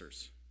the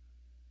answers.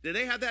 Do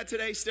they have that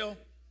today still?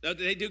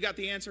 They do got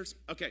the answers?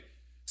 Okay.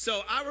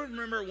 So I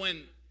remember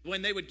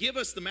when they would give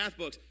us the math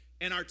books,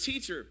 and our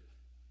teacher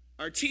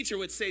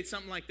would say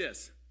something like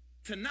this.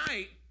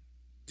 Tonight,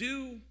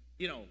 do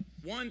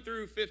 1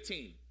 through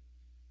 15.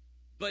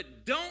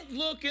 But don't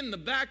look in the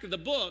back of the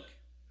book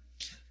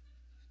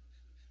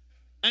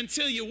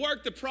until you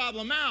work the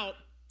problem out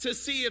to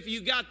see if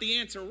you got the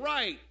answer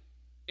right.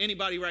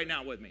 Anybody right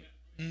now with me?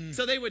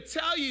 So they would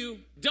tell you,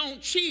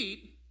 don't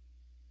cheat,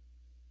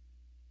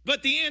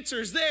 but the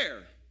answer is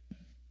there.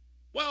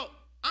 Well,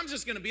 I'm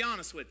just going to be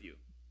honest with you.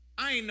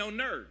 I ain't no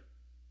nerd,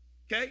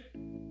 okay?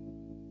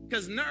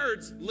 Because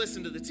nerds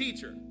listen to the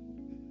teacher.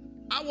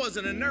 I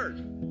wasn't a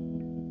nerd.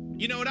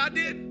 You know what I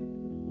did?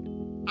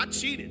 I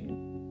cheated.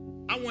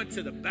 I went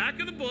to the back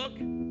of the book,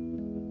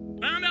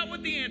 found out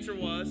what the answer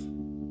was.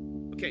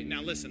 Okay,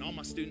 now listen, all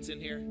my students in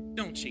here,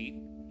 don't cheat.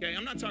 Okay,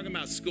 I'm not talking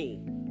about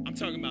school. I'm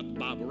talking about the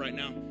Bible right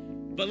now.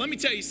 But let me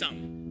tell you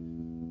something.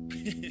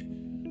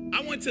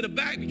 I went to the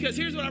back because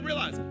here's what I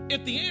realized.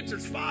 If the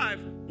answer's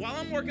 5, while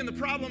I'm working the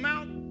problem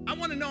out, I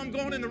want to know I'm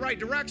going in the right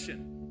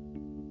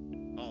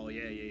direction. Oh,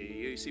 yeah.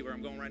 You see where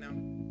I'm going right now?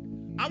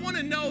 I want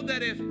to know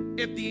that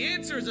if the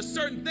answer is a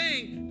certain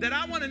thing, that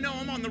I want to know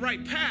I'm on the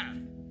right path.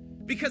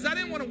 Because I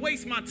didn't want to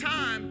waste my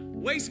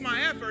time, waste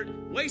my effort,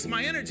 waste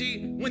my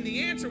energy when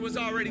the answer was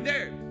already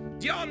there.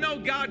 Do y'all know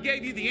God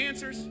gave you the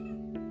answers?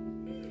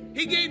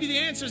 He gave you the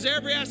answers to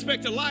every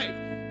aspect of life.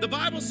 The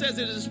Bible says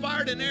it is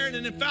inspired, inerrant,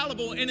 and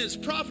infallible, and is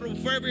profitable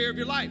for every area of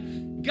your life.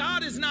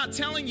 God is not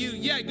telling you,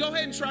 go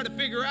ahead and try to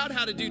figure out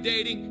how to do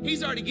dating.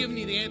 He's already given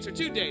you the answer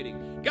to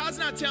dating. God's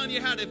not telling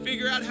you how to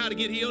figure out how to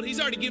get healed. He's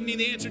already given you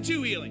the answer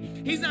to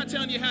healing. He's not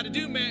telling you how to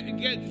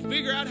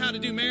figure out how to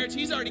do marriage.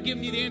 He's already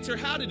given you the answer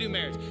how to do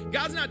marriage.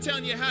 God's not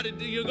telling you how to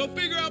go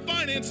figure out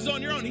finances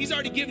on your own. He's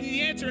already given you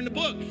the answer in the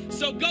book.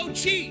 So go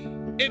cheat.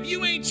 If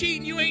you ain't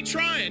cheating, you ain't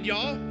trying,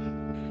 y'all.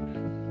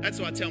 That's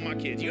what I tell my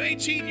kids. You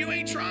ain't cheating, you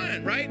ain't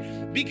trying,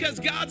 right? Because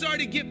God's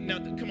already given. Now,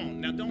 come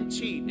on. Now, don't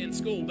cheat in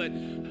school.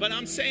 But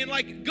I'm saying,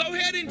 go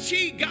ahead and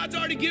cheat. God's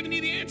already given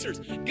you the answers.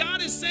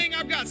 God is saying,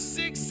 I've got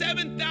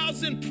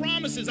 7,000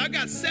 promises. I've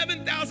got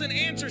 7,000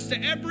 answers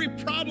to every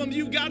problem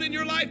you've got in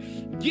your life.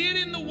 Get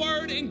in the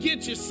Word and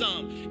get you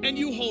some. And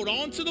you hold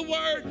on to the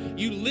Word.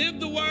 You live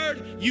the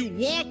Word. You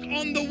walk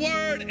on the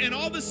Word. And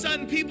all of a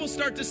sudden, people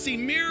start to see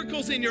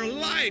miracles in your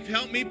life.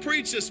 Help me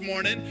preach this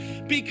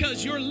morning.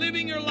 Because you're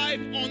living your life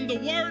on the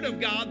Word of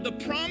God, the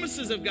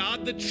promises of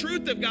God, the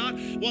truth of God,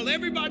 while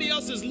everybody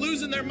else is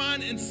losing their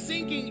mind and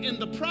sinking in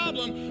the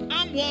problem.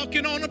 I'm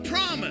walking on a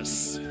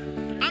promise.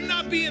 I'm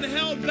not being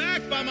held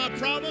back by my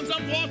problems.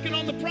 I'm walking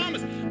on the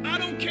promise. I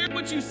don't care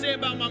what you say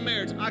about my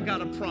marriage. I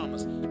got a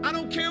promise. I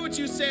don't care what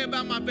you say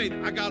about my faith.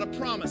 I got a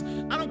promise.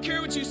 I don't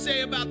care what you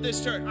say about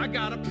this church. I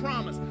got a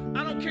promise.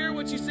 I don't care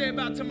what you say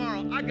about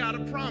tomorrow. I got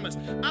a promise.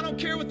 I don't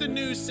care what the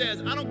news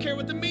says. I don't care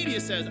what the media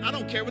says. I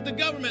don't care what the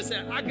government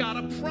says. I got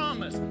a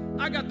promise.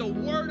 I got the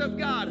Word of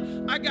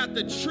God. I got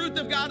the truth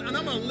of God, and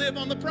I'm going to live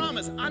on the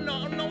promise. I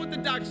don't know what the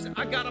doctor said.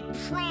 I got a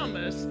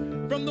promise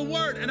from the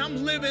Word, and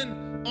I'm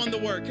living on the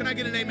Word. Can I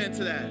get an amen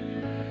to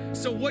that?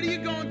 So what are you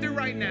going through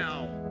right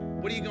now?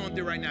 What are you going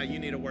through right now? You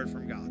need a word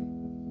from God.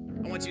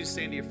 I want you to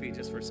stand to your feet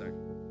just for a second.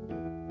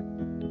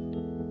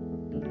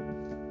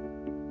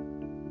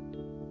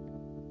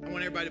 I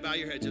want everybody to bow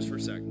your head just for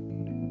a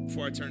second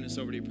before I turn this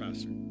over to you,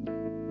 Pastor.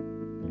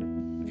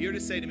 If you were to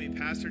say to me,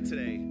 Pastor,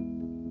 today,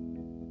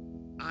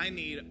 I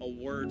need a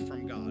word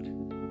from God.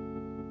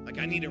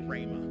 I need a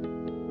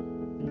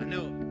rhema. I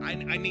know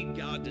I need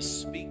God to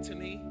speak to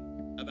me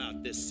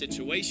about this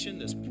situation,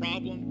 this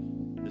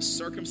problem, this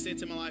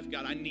circumstance in my life.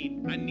 God, I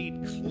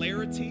need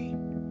clarity.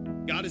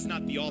 God is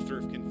not the author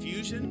of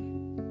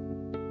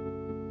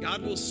confusion.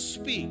 God will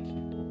speak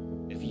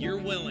If you're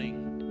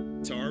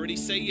willing to already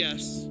say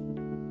yes,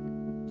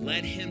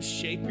 let him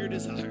shape your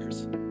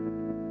desires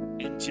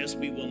and just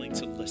be willing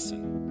to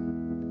listen.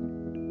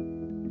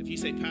 If you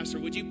say, Pastor,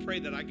 would you pray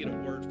that I get a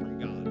word from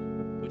God?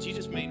 Would you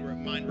just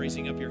mind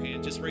raising up your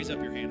hand? Just raise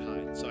up your hand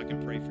high so I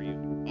can pray for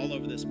you all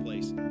over this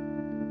place.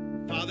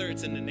 Father,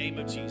 it's in the name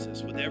of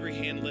Jesus, with every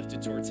hand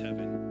lifted towards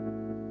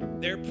heaven.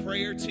 Their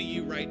prayer to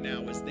you right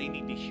now is they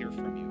need to hear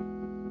from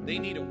you. They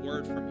need a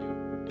word from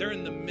you. They're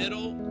in the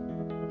middle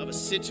of a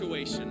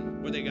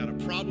situation where they got a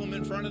problem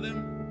in front of them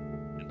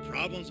and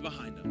problems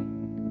behind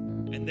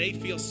them. And they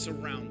feel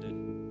surrounded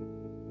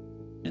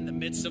in the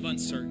midst of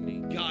uncertainty.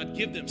 God,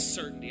 give them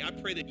certainty. I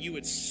pray that you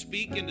would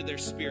speak into their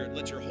spirit.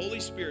 Let your Holy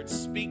Spirit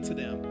speak to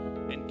them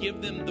and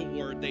give them the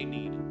word they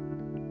need,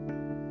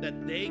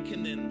 that they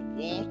can then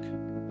walk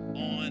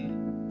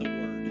on the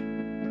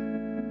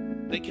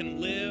word. They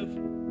can live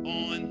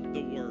on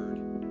the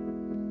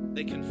word.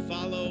 They can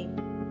follow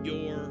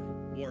your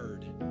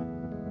word.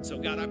 So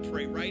God, I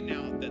pray right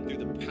now that through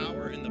the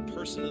power and the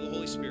person of the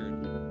Holy Spirit,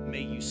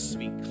 may you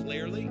speak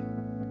clearly.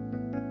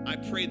 I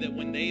pray that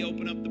when they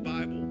open up the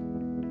Bible,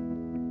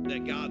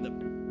 that God, the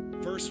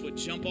verse would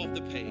jump off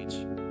the page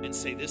and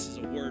say, this is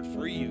a word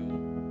for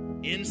you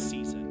in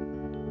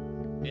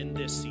season, in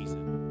this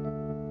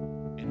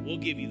season. And we'll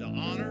give you the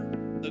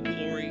honor, the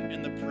glory,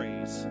 and the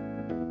praise.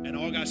 And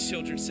all God's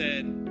children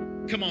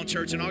said, come on,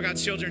 church. And all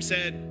God's children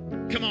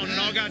said, come on. And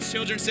all God's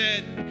children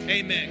said,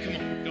 amen. Come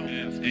on, go on.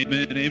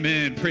 Amen,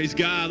 amen. Praise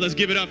God. Let's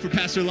give it up for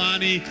Pastor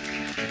Lonnie.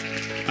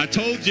 I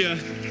told you,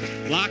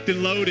 locked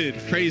and loaded.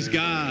 Praise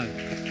God.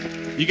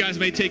 You guys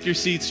may take your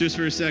seats just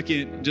for a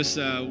second. Just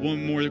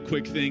one more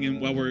quick thing. And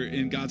while we're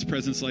in God's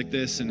presence like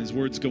this and his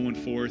word's going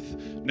forth,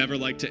 never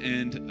like to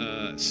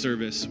end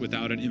service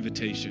without an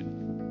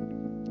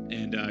invitation.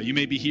 And you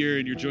may be here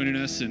and you're joining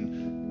us and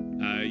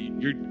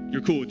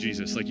you're cool with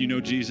Jesus. Like, you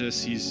know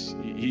Jesus, he's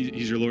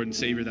your Lord and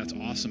Savior. That's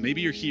awesome.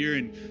 Maybe you're here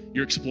and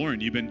you're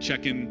exploring. You've been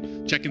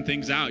checking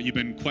things out. You've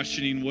been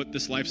questioning what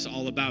this life's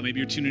all about. Maybe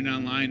you're tuning in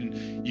online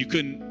and you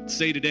couldn't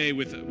say today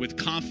with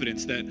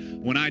confidence that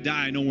when I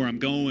die, I know where I'm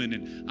going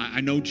and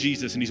I know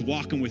Jesus and he's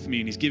walking with me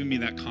and he's giving me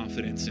that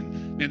confidence.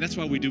 And man, that's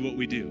why we do what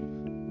we do.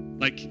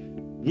 Like,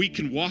 we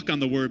can walk on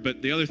the word,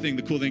 but the other thing,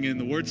 the cool thing in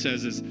the word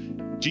says is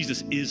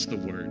Jesus is the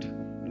word.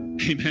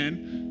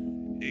 Amen.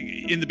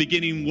 In the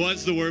beginning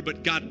was the word,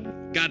 but God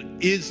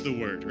is the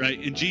word, right?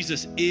 And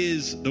Jesus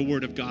is the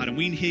word of God. And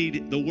we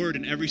need the word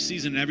in every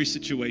season, in every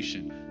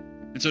situation.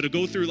 And so to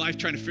go through life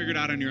trying to figure it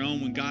out on your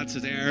own when God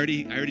says, hey,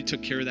 I already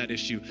took care of that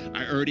issue.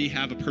 I already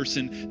have a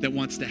person that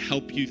wants to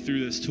help you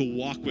through this, to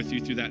walk with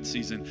you through that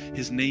season.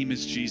 His name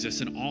is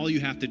Jesus. And all you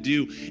have to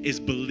do is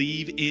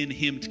believe in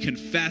him, to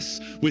confess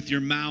with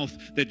your mouth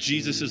that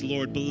Jesus is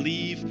Lord.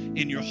 Believe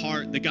in your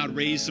heart that God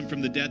raised him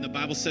from the dead. And the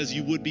Bible says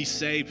you would be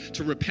saved,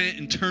 to repent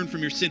and turn from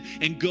your sin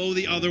and go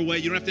the other way.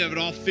 You don't have to have it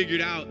all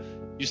figured out.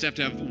 You just have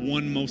to have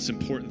one most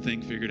important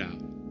thing figured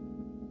out.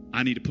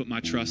 I need to put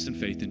my trust and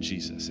faith in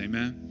Jesus.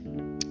 Amen.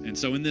 And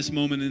so in this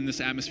moment, in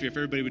this atmosphere, if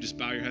everybody would just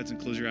bow your heads and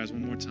close your eyes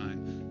one more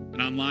time. And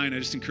online, I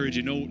just encourage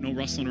you, no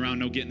rustling around,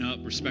 no getting up.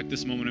 Respect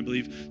this moment. I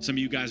believe some of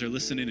you guys are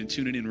listening and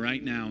tuning in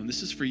right now. And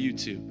this is for you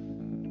too.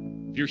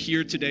 If you're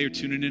here today or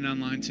tuning in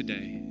online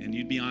today, and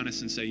you'd be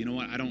honest and say, you know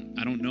what, I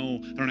don't know.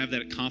 I don't have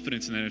that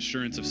confidence and that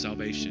assurance of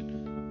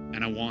salvation.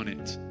 And I want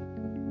it.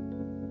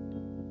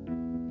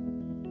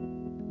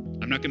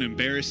 I'm not going to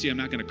embarrass you. I'm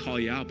not going to call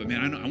you out. But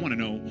man, I want to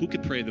know who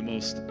could pray the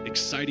most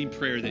exciting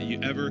prayer that you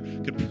ever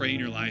could pray in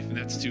your life. And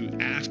that's to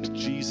ask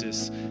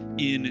Jesus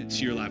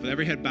into your life. With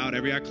every head bowed,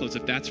 every eye closed.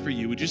 If that's for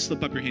you, would you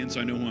slip up your hand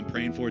so I know who I'm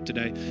praying for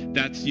today? If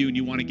that's you and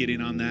you want to get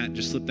in on that,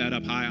 just slip that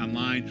up high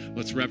online.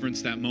 Let's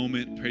reverence that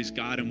moment. Praise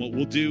God. And what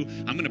we'll do,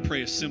 I'm going to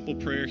pray a simple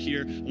prayer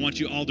here. I want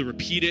you all to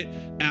repeat it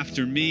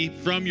after me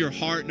from your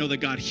heart. Know that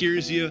God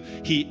hears you.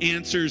 He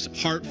answers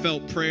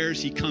heartfelt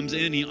prayers. He comes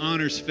in, he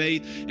honors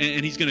faith,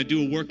 and he's going to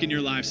do a work in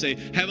your life. Say,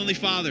 Heavenly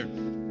Father,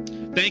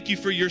 thank you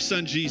for your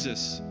son,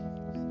 Jesus.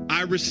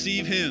 I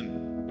receive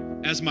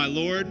him as my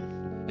Lord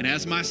and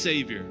as my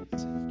Savior.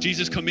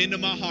 Jesus, come into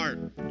my heart,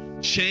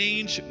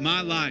 change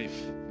my life,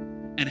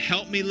 and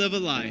help me live a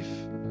life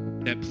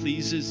that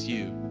pleases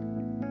you.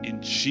 In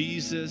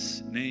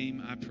Jesus'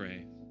 name I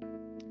pray.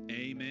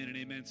 Amen and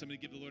amen. Somebody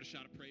give the Lord a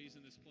shout of praise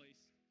in this place.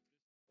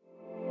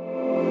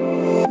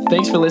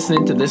 Thanks for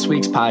listening to this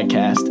week's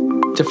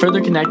podcast. To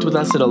further connect with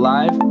us at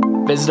Alive,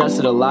 visit us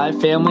at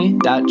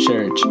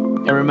alivefamily.church.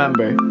 And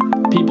remember,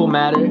 people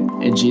matter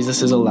and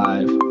Jesus is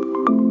alive.